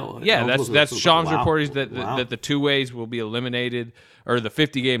available. Yeah, that's Shams' reporting that the two ways will be eliminated, or the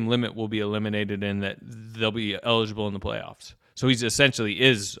 50-game limit will be eliminated, and that they'll be eligible in the playoffs. So he's essentially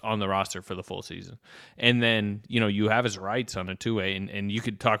is on the roster for the full season. And then, you have his rights on a two-way, and you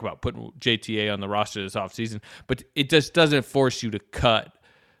could talk about putting JTA on the roster this offseason, but it just doesn't force you to cut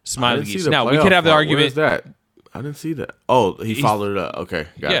Smailagic. Now, we could have the argument. Where is that? I didn't see that. Oh, he followed it up. Okay.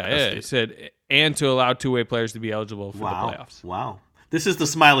 Got it. Yeah, he said, and to allow two-way players to be eligible for the playoffs. Wow. This is the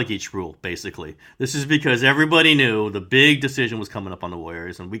Smailagic rule, basically. This is because everybody knew the big decision was coming up on the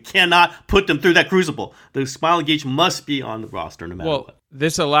Warriors, and we cannot put them through that crucible. The Smailagic must be on the roster no matter what.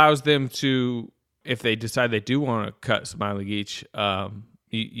 This allows them to, if they decide they do want to cut Smailagic,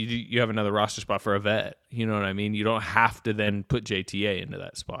 you have another roster spot for a vet. You know what I mean? You don't have to then put JTA into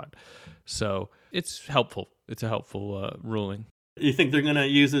that spot. So it's helpful. It's a helpful ruling. You think they're going to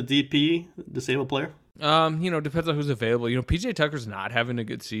use a DP, disabled player? Depends on who's available. PJ Tucker's not having a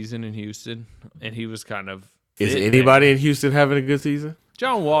good season in Houston, and he was kind of. Is anybody in Houston having a good season?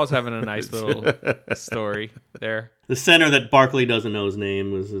 John Wall's having a nice little story there. The center that Barkley doesn't know his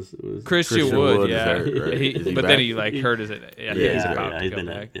name was Christian Wood. Yeah, right? But then he hurt his. He's about to come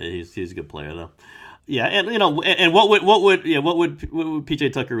back. He's a good player though. Yeah, and what would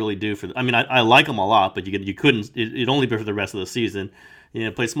PJ Tucker really do for? I mean, I like him a lot, but you couldn't. It'd only be for the rest of the season.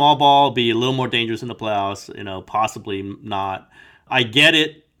 Play small ball, be a little more dangerous in the playoffs. Possibly not. I get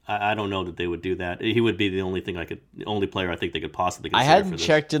it. I don't know that they would do that. He would be the only player I think they could possibly consider. I hadn't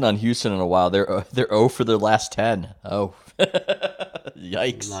checked in on Houston in a while. They're 0 for their last 10. Oh,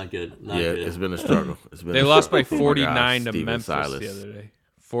 yikes! Not good. It's been a struggle. They lost by 49 to Memphis the other day.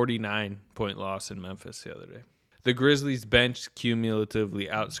 49-point loss in Memphis the other day. The Grizzlies bench cumulatively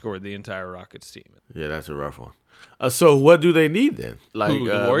outscored the entire Rockets team. Yeah, that's a rough one. So what do they need then? Like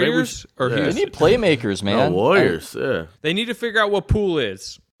the Warriors or They need playmakers, man. The Warriors, yeah. They need to figure out what Poole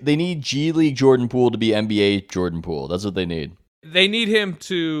is. They need G League Jordan Poole to be NBA Jordan Poole. That's what they need. They need him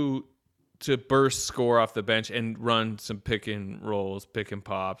to burst score off the bench and run some pick and rolls, pick and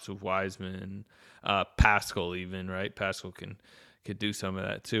pops with Wiseman, Pascal even, right? Pascal could do some of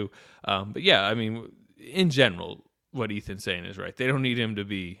that too. But yeah, I mean, in general, what Ethan's saying is right. They don't need him to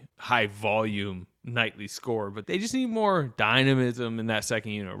be high volume nightly scorer, but they just need more dynamism in that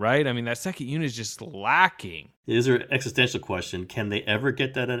second unit, right? I mean, that second unit is just lacking. Is there an existential question? Can they ever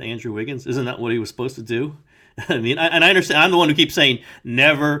get that out of Andrew Wiggins? Isn't that what he was supposed to do? I mean, and I understand. I'm the one who keeps saying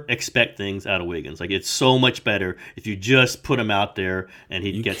never expect things out of Wiggins. Like, it's so much better if you just put him out there and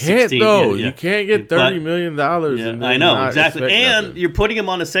he gets 16. You can't get $30 million. Yeah, I know, exactly. And nothing. You're putting him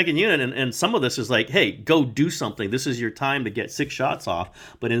on a second unit, and some of this is like, hey, go do something. This is your time to get 6 shots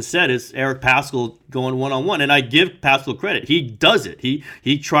off. But instead, it's Eric Pascal going one-on-one. And I give Pascal credit. He does it.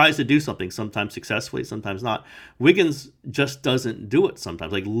 He tries to do something, sometimes successfully, sometimes not. Wiggins just doesn't do it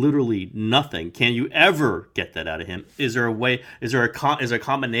sometimes, like literally nothing. Can you ever get that out of him? Is there a way? Is there a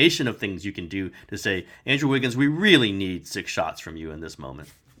combination of things you can do to say, Andrew Wiggins, we really need 6 shots from you in this moment?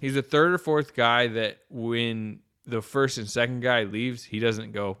 He's a third or fourth guy that when the first and second guy leaves, he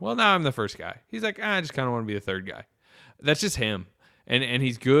doesn't go, well, now I'm the first guy. He's like, I just kind of want to be the third guy. That's just him. And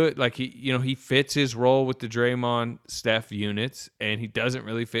he's good. Like he fits his role with the Draymond Steph units, and he doesn't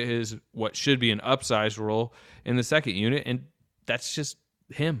really fit his what should be an upsized role in the second unit, and that's just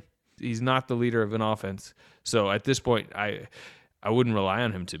him. He's not the leader of an offense. So at this point, I wouldn't rely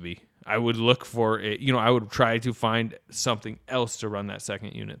on him to be. I would look for it. I would try to find something else to run that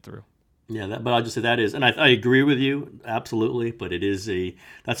second unit through. Yeah, but I'll just say that is, and I agree with you absolutely. But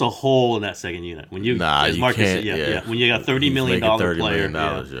that's a hole in that second unit. When you, as Marcus said, when you got $30 million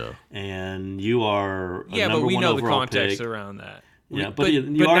player, and you are but we know the context pick. Around that. Yeah, but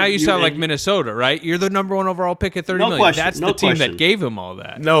now you sound like Minnesota, right? You're the number 1 overall pick at $30 million. That's the team that gave him all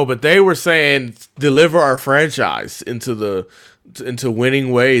that. No, but they were saying deliver our franchise into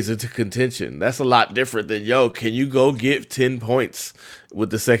winning ways, into contention. That's a lot different than, can you go get 10 points with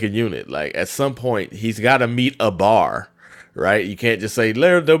the second unit? Like, at some point, he's got to meet a bar, right? You can't just say,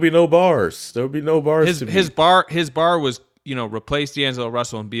 there'll be no bars. There'll be no bars. His bar was replace D'Angelo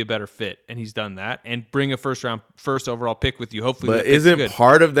Russell and be a better fit, and he's done that, and bring a first overall pick with you. Hopefully, but isn't good.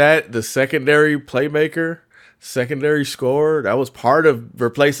 part of that the secondary playmaker, secondary scorer? That was part of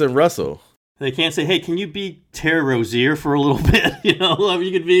replacing Russell. They can't say, hey, can you be Terry Rozier for a little bit?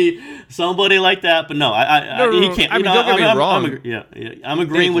 You could be somebody like that. But no, he can't. I mean, don't get me wrong. I'm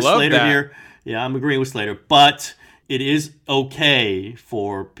agreeing with Slater here. Yeah, I'm agreeing with Slater. But it is okay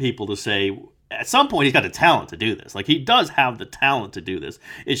for people to say, at some point, he's got the talent to do this. Like, he does have the talent to do this.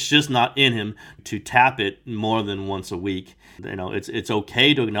 It's just not in him to tap it more than once a week. It's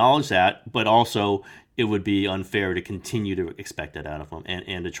okay to acknowledge that, but also it would be unfair to continue to expect that out of him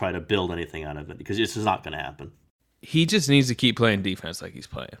and to try to build anything out of it, because it's just not going to happen. He just needs to keep playing defense like he's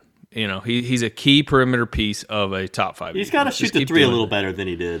playing. He's a key perimeter piece of a top 5. He's got to shoot the three a little better than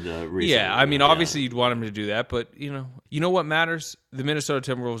he did recently. Yeah, I mean, obviously you'd want him to do that, but you know what matters? The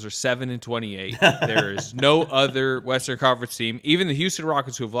Minnesota Timberwolves are 7-28. There is no other Western Conference team. Even the Houston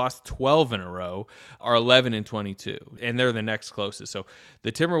Rockets, who have lost 12 in a row, are 11-22, and they're the next closest. So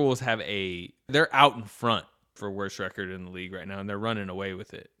the Timberwolves they're out in front for worst record in the league right now, and they're running away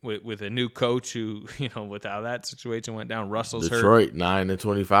with it with a new coach who, with how that situation went down. Russell's Detroit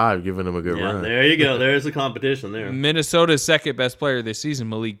 9-25, giving them a good run. There you go. There's the competition there. Minnesota's second best player this season,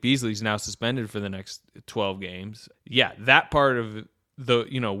 Malik Beasley's now suspended for the next 12 games. Yeah, that part of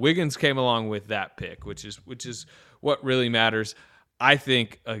Wiggins came along with that pick, which is what really matters. I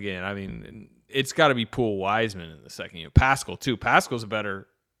think, again, I mean, it's got to be Poole Wiseman in the second unit. Pascal too. Pascal's a better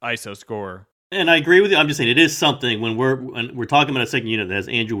ISO scorer. And I agree with you. I'm just saying it is something when we're talking about a second unit that has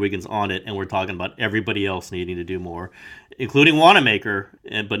Andrew Wiggins on it, and we're talking about everybody else needing to do more, including Wanamaker,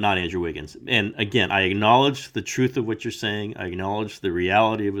 but not Andrew Wiggins. And again, I acknowledge the truth of what you're saying. I acknowledge the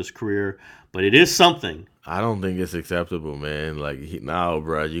reality of his career, but it is something. I don't think it's acceptable, man. Like,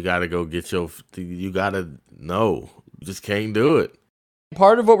 bro, you got to go get you got to know. You just can't do it.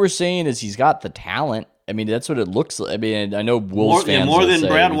 Part of what we're saying is he's got the talent. I mean, that's what it looks like. I mean, I know Wolves fans more than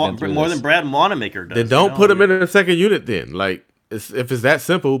Brad Wanamaker Wanamaker does. Then don't put him in the second unit then. Like, if it's that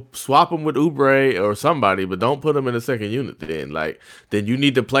simple, swap him with Oubre or somebody, but don't put him in the second unit then. Like, then you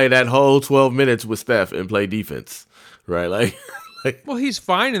need to play that whole 12 minutes with Steph and play defense, right? Like well, he's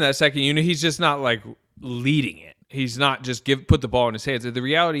fine in that second unit. He's just not, like, leading it. He's not just put the ball in his hands. The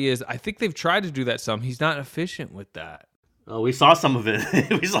reality is, I think they've tried to do that some. He's not efficient with that. We saw some of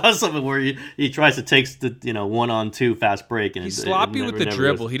it. We saw some of it where he tries to take the 1-on-2 fast break, and he's sloppy with the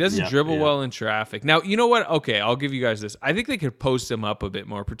dribble. He doesn't dribble well in traffic. Now, you know what? Okay, I'll give you guys this. I think they could post him up a bit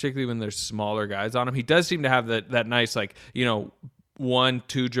more, particularly when there's smaller guys on him. He does seem to have that nice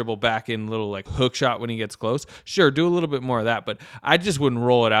 1-2 dribble back in little like hook shot when he gets close. Sure, do a little bit more of that, but I just wouldn't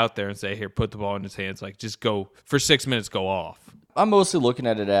roll it out there and say, here, put the ball in his hands. Like, just go for 6 minutes, go off. I'm mostly looking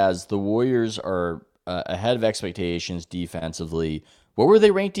at it as the Warriors are ahead of expectations defensively. What were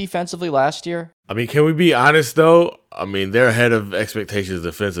they ranked defensively last year? I mean, can we be honest, though? I mean, they're ahead of expectations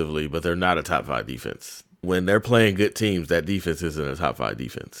defensively, but they're not a top 5 defense. When they're playing good teams, that defense isn't a top 5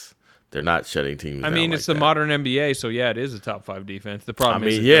 defense. They're not shutting teams down. I mean, it's the modern NBA, so yeah, it is a top 5 defense. The problem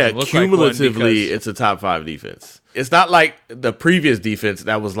is, cumulatively, it's a top 5 defense. It's not like the previous defense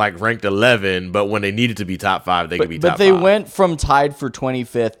that was like ranked 11, but when they needed to be top 5, they could be top 5. But they went from tied for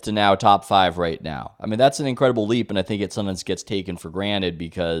 25th to now top 5 right now. I mean, that's an incredible leap, and I think it sometimes gets taken for granted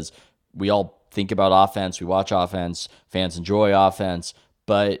because we all think about offense, we watch offense, fans enjoy offense,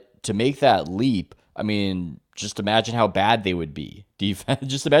 but to make that leap, I mean, just imagine how bad they would be.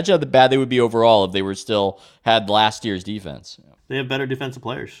 Just imagine how bad they would be overall if they were still had last year's defense. They have better defensive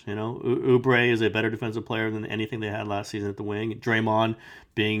players. Oubre is a better defensive player than anything they had last season at the wing. Draymond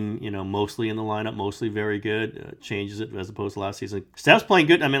being, mostly in the lineup, mostly very good, changes it as opposed to last season. Steph's playing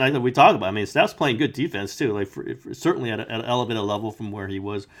good. I mean, like we talk about, Steph's playing good defense too, like certainly at an elevated level from where he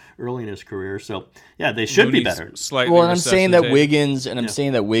was early in his career. So yeah, they should be better. Well, and I'm saying that Wiggins,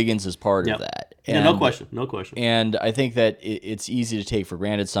 is part of that. And, no question. And I think that it's easy to take for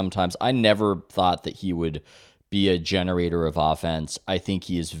granted sometimes. I never thought that he would be a generator of offense. I think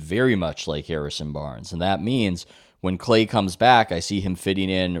he is very much like Harrison Barnes, and that means when Klay comes back, I see him fitting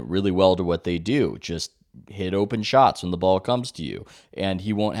in really well to what they do. Just hit open shots when the ball comes to you, and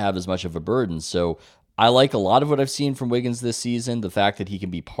he won't have as much of a burden. So I like a lot of what I've seen from Wiggins this season, the fact that he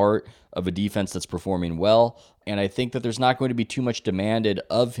can be part of a defense that's performing well, and I think that there's not going to be too much demanded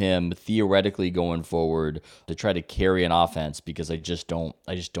of him theoretically going forward to try to carry an offense, because I just don't.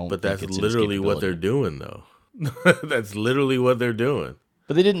 But that's literally what they're doing, though. That's literally what they're doing.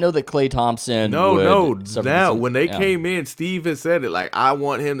 But they didn't know that Klay Thompson Now, when they came in, Steve has said it, like, I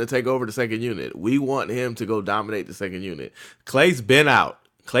want him to take over the second unit. We want him to go dominate the second unit. Klay's been out.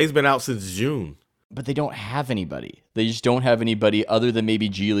 Klay's been out since June. but they don't have anybody. They just don't have anybody other than maybe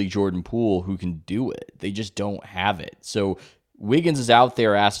G League Jordan Poole who can do it. They just don't have it. So Wiggins is out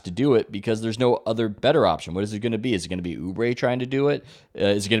there asked to do it because there's no other better option. What is it going to be? Is it going to be Oubre trying to do it?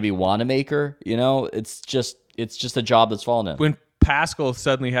 Is it going to be Wanamaker? It's just a job that's fallen in. When Pascal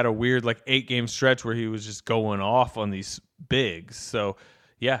suddenly had a weird 8-game stretch where he was just going off on these bigs. So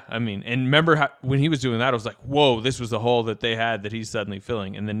yeah, I mean, and remember when he was doing that, I was like, whoa, this was the hole that they had that he's suddenly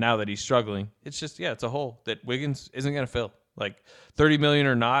filling. And then now that he's struggling, it's just, it's a hole that Wiggins isn't going to fill. $30 million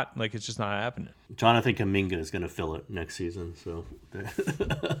or not, it's just not happening. Jonathan Kuminga is going to fill it next season. So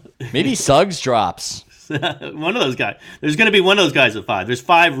maybe Suggs drops. One of those guys. There's going to be one of those guys at 5. There's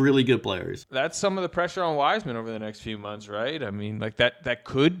 5 really good players. That's some of the pressure on Wiseman over the next few months, right? I mean, that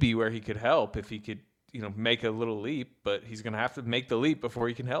could be where he could help if he could, make a little leap, but he's going to have to make the leap before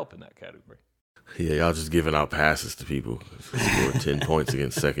he can help in that category. Yeah, y'all just giving out passes to people. Score 10 points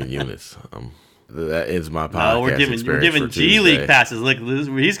against second units. That ends my podcast. No, we're giving G League passes. Look,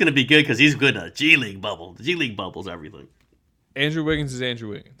 he's going to be good because he's good in a G League bubble. The G League bubble's everything. Andrew Wiggins is Andrew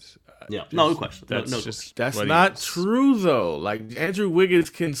Wiggins. No question. That's not true though. Andrew Wiggins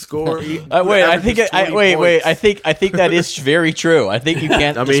can score. I think that is very true. I think you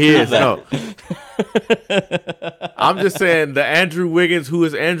can't. I mean, he is. No. I'm just saying the Andrew Wiggins, who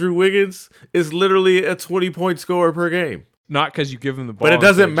is Andrew Wiggins, is literally a 20-point scorer per game. Not because you give him the ball. But it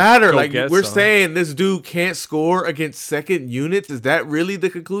doesn't matter. We're saying this dude can't score against second units. Is that really the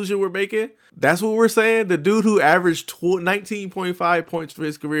conclusion we're making? That's what we're saying? The dude who averaged 19.5 points for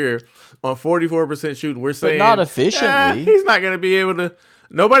his career on 44% shooting, we're saying... But not efficiently. He's not going to be able to...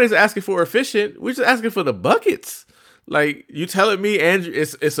 Nobody's asking for efficient. We're just asking for the buckets. You telling me Andrew?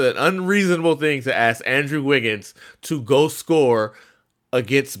 It's an unreasonable thing to ask Andrew Wiggins to go score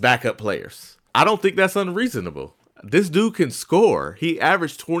against backup players. I don't think that's unreasonable. This dude can score. He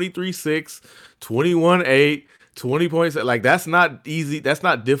averaged 23-6, 21-8, 20 points. That's not easy. That's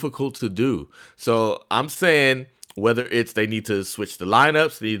not difficult to do. So I'm saying whether it's they need to switch the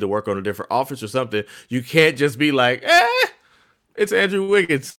lineups, they need to work on a different offense or something, you can't just be it's Andrew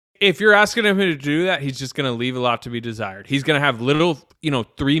Wiggins. If you're asking him to do that, he's just going to leave a lot to be desired. He's going to have little,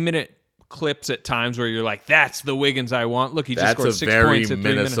 3-minute clips at times where you're like, that's the Wiggins I want. Look, he just scored 6 points in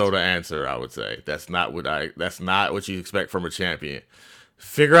 3 minutes. That's a very Minnesota answer, I would say. That's not what you expect from a champion.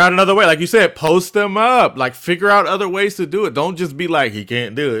 Figure out another way. Like you said, post them up. Figure out other ways to do it. Don't just be he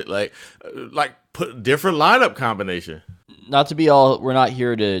can't do it. Put different lineup combination. Not to be we're not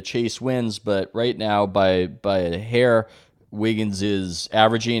here to chase wins, but right now by a hair, Wiggins is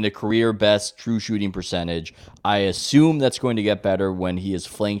averaging a career best true shooting percentage. I assume that's going to get better when he is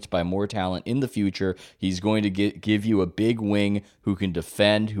flanked by more talent in the future. He's going to give you a big wing who can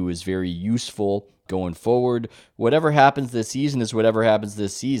defend, who is very useful going forward. Whatever happens this season is whatever happens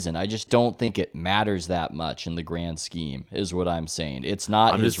this season. I just don't think it matters that much in the grand scheme, is what I'm saying. It's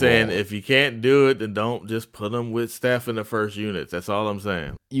not I'm his just saying, role. if you can't do it, then don't just put him with Steph in the first units. That's all I'm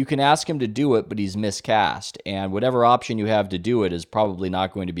saying. You can ask him to do it, but he's miscast. And whatever option you have to do it is probably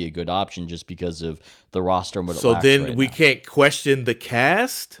not going to be a good option just because of the roster and what it So lacks then right we now. can't question the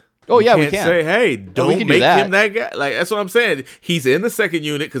cast? Oh, yeah, we can't can. say, hey, don't can make do that. him that guy. That's what I'm saying. He's in the second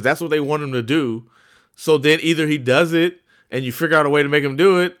unit because that's what they want him to do. So then either he does it and you figure out a way to make him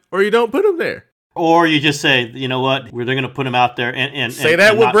do it, or you don't put him there. Or you just say, you know what, they're going to put him out there and say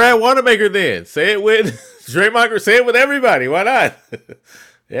that with Brad Wanamaker then. Say it with Draymond. Say it with everybody. Why not?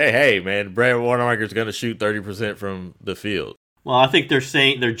 hey, man, Brad Wanamaker's going to shoot 30% from the field. Well, I think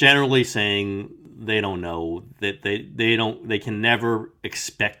they're generally saying they don't know, that they can never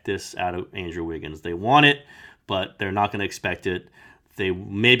expect this out of Andrew Wiggins. They want it, but they're not going to expect it. They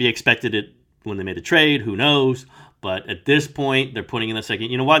maybe expected it when they made a trade, who knows? But at this point, they're putting him in the second.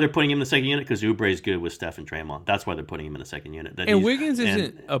 You know why they're putting him in the second unit? Because Oubre is good with Steph and Draymond. That's why they're putting him in the second unit. And Wiggins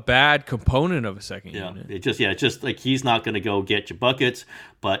isn't a bad component of a second unit. It's just he's not going to go get you buckets.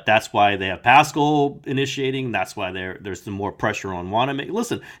 But that's why they have Pascal initiating. That's why there's some more pressure on Wanamaker.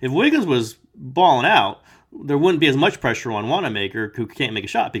 Listen, if Wiggins was balling out, there wouldn't be as much pressure on Wanamaker, who can't make a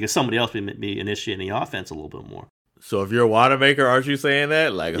shot, because somebody else would be initiating the offense a little bit more. So if you're a Wanamaker, aren't you saying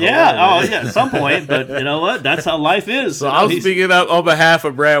that? At some point. But you know what? That's how life is. So I'm speaking up on behalf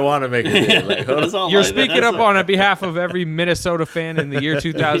of Brad Wanamaker. You're speaking up on behalf of every Minnesota fan in the year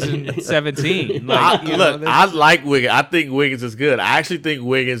 2017. I like Wiggins. I think Wiggins is good. I actually think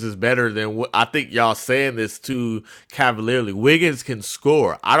Wiggins is better than I think y'all saying this too cavalierly. Wiggins can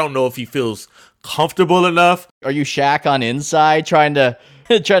score. I don't know if he feels comfortable enough. Are you Shaq on inside trying to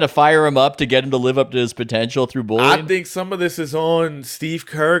fire him up to get him to live up to his potential through bullying? I think some of this is on Steve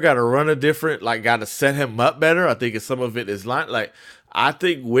Kerr. Got to run a different, got to set him up better. I think some of it is I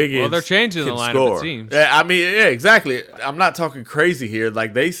think Wiggins. Well, they're changing the can lineup, score. it seems. Yeah, I mean, yeah, exactly. I'm not talking crazy here.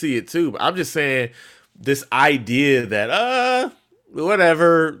 Like they see it too. But I'm just saying this idea that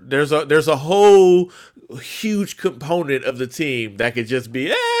whatever. There's a whole huge component of the team that could just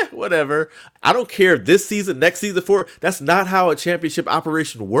be whatever. I don't care if this season, next season, that's not how a championship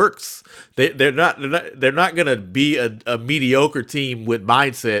operation works. They're not gonna be a mediocre team with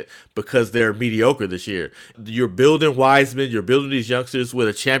mindset because they're mediocre this year. You're building Wiseman, you're building these youngsters with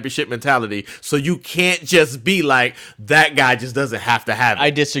a championship mentality, so you can't just be like that guy just doesn't have to have it.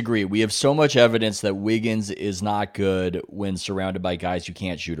 I disagree. We have so much evidence that Wiggins is not good when surrounded by guys who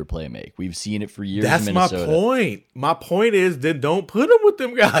can't shoot or play make. We've seen it for years. That's in my Minnesota. point. My point is, then don't put him with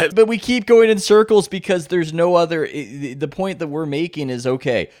them guys. But we keep going in circles because there's no other. The point that we're making is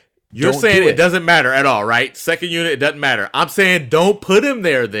okay. You're saying it doesn't matter at all, right? Second unit, it doesn't matter. I'm saying don't put him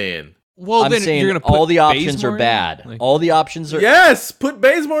there then. Well, I'm then saying you're gonna put all the options Bazemore are in? bad. Like- All the options are. Yes, put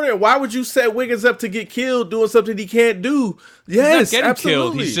Bazemore there. Why would you set Wiggins up to get killed doing something he can't do? Yes, he's not getting absolutely.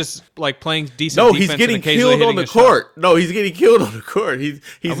 killed. He's just like playing decent. No, defense he's getting and occasionally killed on hitting the a shot. court. No, he's getting killed on the court. He's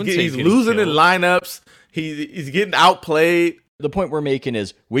wouldn't say he's getting losing in killed. lineups. He's getting outplayed. The point we're making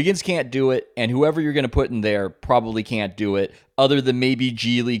is Wiggins can't do it, and whoever you're going to put in there probably can't do it, other than maybe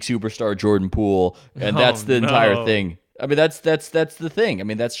G League superstar Jordan Poole, and that's the entire thing. I mean, that's the thing. I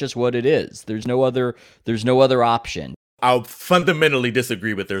mean, that's just what it is. There's no other option. I'll fundamentally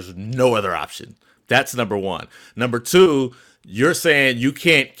disagree, but there's no other option. That's number one. Number two, you're saying you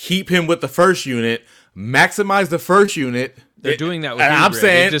can't keep him with the first unit, maximize the first unit. They're doing that with and Oubre. I'm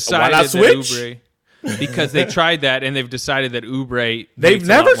saying, They've decided why not switch? That Oubre, because they tried that and they've decided that Oubre. They've makes a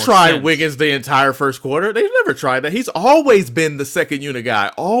lot never more tried sense. Wiggins the entire first quarter. They've never tried that. He's always been the second unit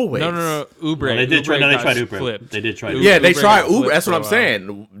guy. Always. No. Oubre. No, they did try. No, they got tried Oubre. flipped. They did try. Yeah, they Oubre tried got Uber. flipped That's what for I'm a while.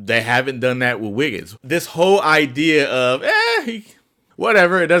 saying. They haven't done that with Wiggins. This whole idea of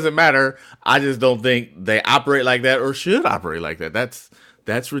whatever, it doesn't matter. I just don't think they operate like that or should operate like that.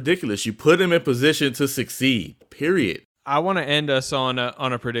 That's ridiculous. You put him in position to succeed. Period. I want to end us on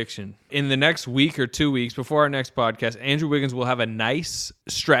a prediction. In the next week or 2 weeks before our next podcast, Andrew Wiggins will have a nice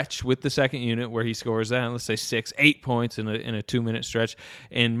stretch with the second unit where he scores that, let's say 6-8 points in a 2-minute stretch.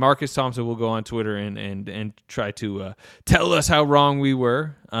 And Marcus Thompson will go on Twitter and try to tell us how wrong we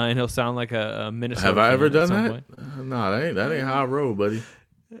were. And he'll sound like a Minnesota. Have I ever fan at done some that? point. No, that ain't how I roll, buddy.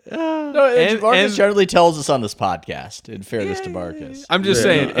 No, Marcus generally tells us on this podcast. In fairness to Marcus, I'm just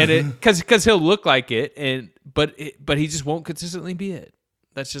saying, and because he'll look like it, but he just won't consistently be it.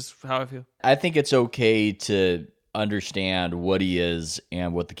 That's just how I feel. I think it's okay to understand what he is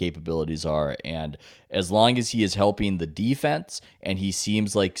and what the capabilities are, and as long as he is helping the defense and he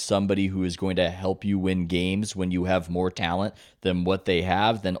seems like somebody who is going to help you win games when you have more talent than what they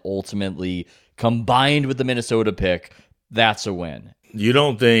have, then ultimately combined with the Minnesota pick, that's a win. You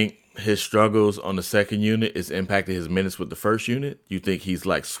don't think his struggles on the second unit is impacting his minutes with the first unit? You think he's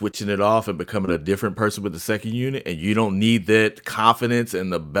like switching it off and becoming a different person with the second unit, and you don't need that confidence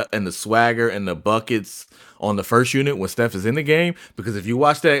and the swagger and the buckets on the first unit when Steph is in the game? Because if you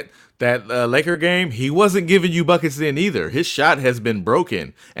watch that Laker game, he wasn't giving you buckets then either. His shot has been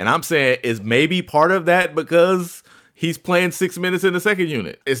broken, and I'm saying is maybe part of that because he's playing 6 minutes in the second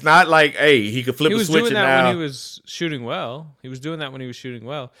unit. It's not like, hey, he could flip a switch. He was doing that now. when he was shooting well.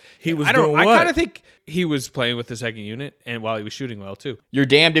 He was doing what? I kind of think he was playing with the second unit and while he was shooting well too. You're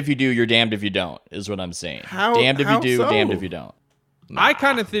damned if you do, you're damned if you don't, is what I'm saying. Damned if you do, so? damned if you don't. I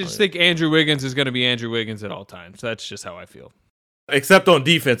kind of just think Andrew Wiggins is going to be Andrew Wiggins at all times. That's just how I feel. Except on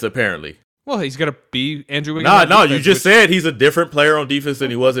defense, apparently. Well, he's going to be Andrew Wiggins. on No, defense, you just said he's a different player on defense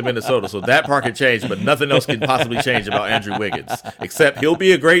than he was in Minnesota. So that part can change, but nothing else can possibly change about Andrew Wiggins. Except he'll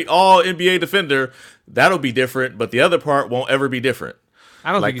be a great all-NBA defender. That'll be different, but the other part won't ever be different.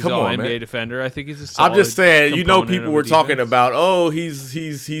 I don't think he's an all NBA man. defender. I think he's a solid I'm just saying, component people of were the talking defense. about,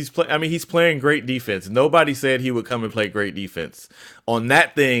 he's playing great defense. Nobody said he would come and play great defense. On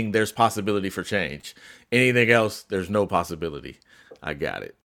that thing, there's possibility for change. Anything else, there's no possibility. I got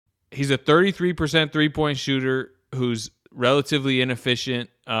it. He's a 33% three-point shooter who's relatively inefficient,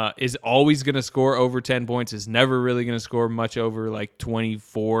 is always going to score over 10 points, is never really going to score much over like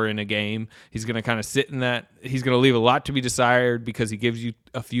 24 in a game. He's going to kind of sit in that. He's going to leave a lot to be desired because he gives you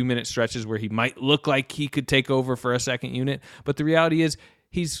a few minute stretches where he might look like he could take over for a second unit. But the reality is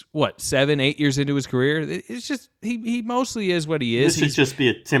He's what, 7-8 years into his career. It's just he mostly is what he is. This should just be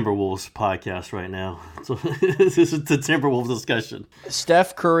a Timberwolves podcast right now. So this is the Timberwolves discussion.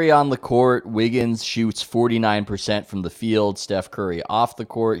 Steph Curry on the court, Wiggins shoots 49% from the field. Steph Curry off the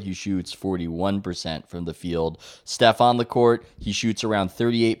court, he shoots 41% from the field. Steph on the court, he shoots around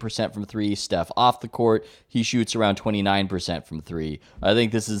 38% from three. Steph off the court, he shoots around 29% from three. I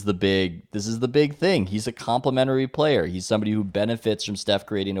think this is the big thing. He's a complementary player. He's somebody who benefits from Steph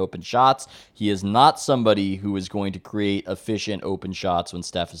creating open shots. He is not somebody who is going to create efficient open shots when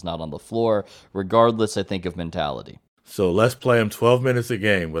Steph is not on the floor, regardless, I think, of mentality. So let's play him 12 minutes a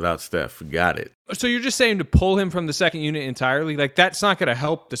game without Steph. Got it. So you're just saying to pull him from the second unit entirely? Like, that's not going to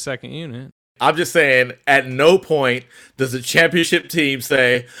help the second unit. I'm just saying, at no point does the championship team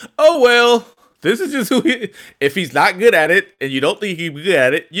say, oh, well, this is just who he... If he's not good at it and you don't think he's good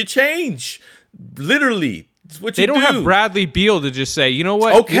at it, you change. Literally. They don't have Bradley Beal to just say, you know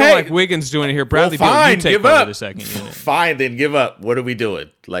what? Okay. You know, like Wiggins doing it here. Bradley Beal, you take over the second unit. Fine, then give up. What are we doing?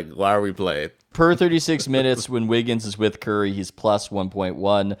 Like, why are we playing? Per 36 minutes, when Wiggins is with Curry, he's plus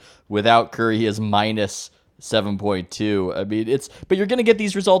 1.1. Without Curry, he is minus 7.2. I mean, but you're going to get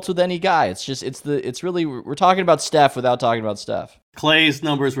these results with any guy. It's really, we're talking about Steph without talking about Steph. Clay's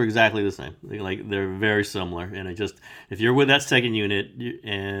numbers were exactly the same. They're very similar, and if you're with that second unit,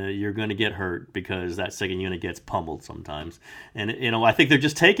 you're going to get hurt because that second unit gets pummeled sometimes. And I think they're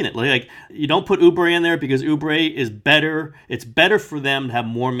just taking it. Like you don't put Oubre in there because Oubre is better. It's better for them to have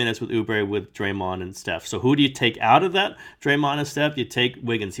more minutes with Oubre with Draymond and Steph. So who do you take out of that? Draymond and Steph. You take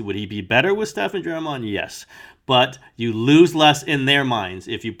Wiggins. Would he be better with Steph and Draymond? Yes. But you lose less in their minds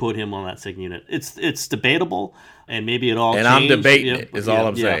if you put him on that second unit. It's debatable, and maybe it all. And changed. I'm debating it. Is all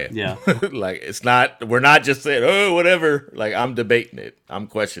I'm saying. Yeah. Like it's not. We're not just saying, oh, whatever. Like I'm debating it. I'm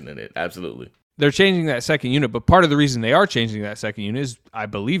questioning it. Absolutely. They're changing that second unit, but part of the reason they are changing that second unit is I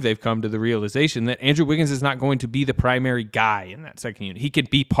believe they've come to the realization that Andrew Wiggins is not going to be the primary guy in that second unit. He could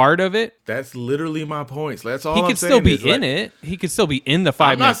be part of it. That's literally my point. That's all he I'm could saying. Still be in it. He could still be in the 5-man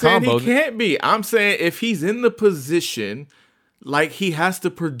combo. I'm not saying he can't be. I'm saying if he's in the position, like he has to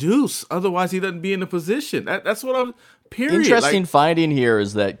produce. Otherwise, he doesn't be in the position. That's what I'm. Period. Interesting finding here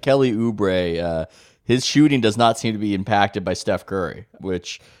is that Kelly Oubre, his shooting does not seem to be impacted by Steph Curry,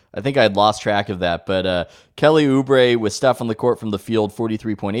 which. I think I had lost track of that, but Kelly Oubre with Steph on the court from the field,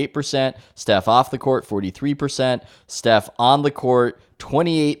 43.8%. Steph off the court, 43%. Steph on the court,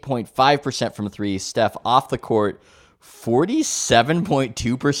 28.5% from three. Steph off the court,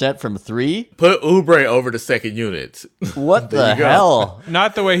 47.2% from three. Put Oubre over the second unit. What the hell?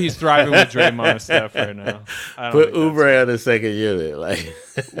 Not the way he's thriving with Draymond and Steph right now. Put Oubre on the second unit. Like,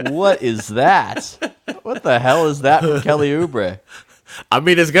 what is that? What the hell is that from Kelly Oubre? I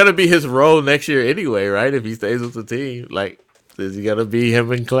mean, it's going to be his role next year anyway, right? If he stays with the team. Like, is he going to be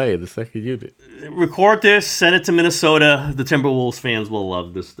him and Clay in the second unit? Record this, send it to Minnesota. The Timberwolves fans will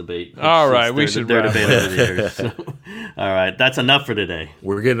love this debate. All right, we should their debate over the years. So, all right, that's enough for today.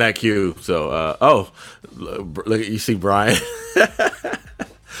 We're getting that cue. So, look, you see Brian.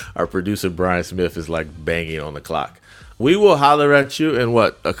 Our producer, Brian Smith, is like banging on the clock. We will holler at you in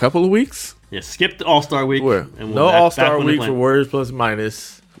a couple of weeks? Yeah, skip the All-Star week. And no All-Star week for Warriors Plus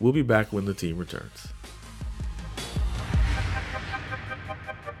Minus. We'll be back when the team returns.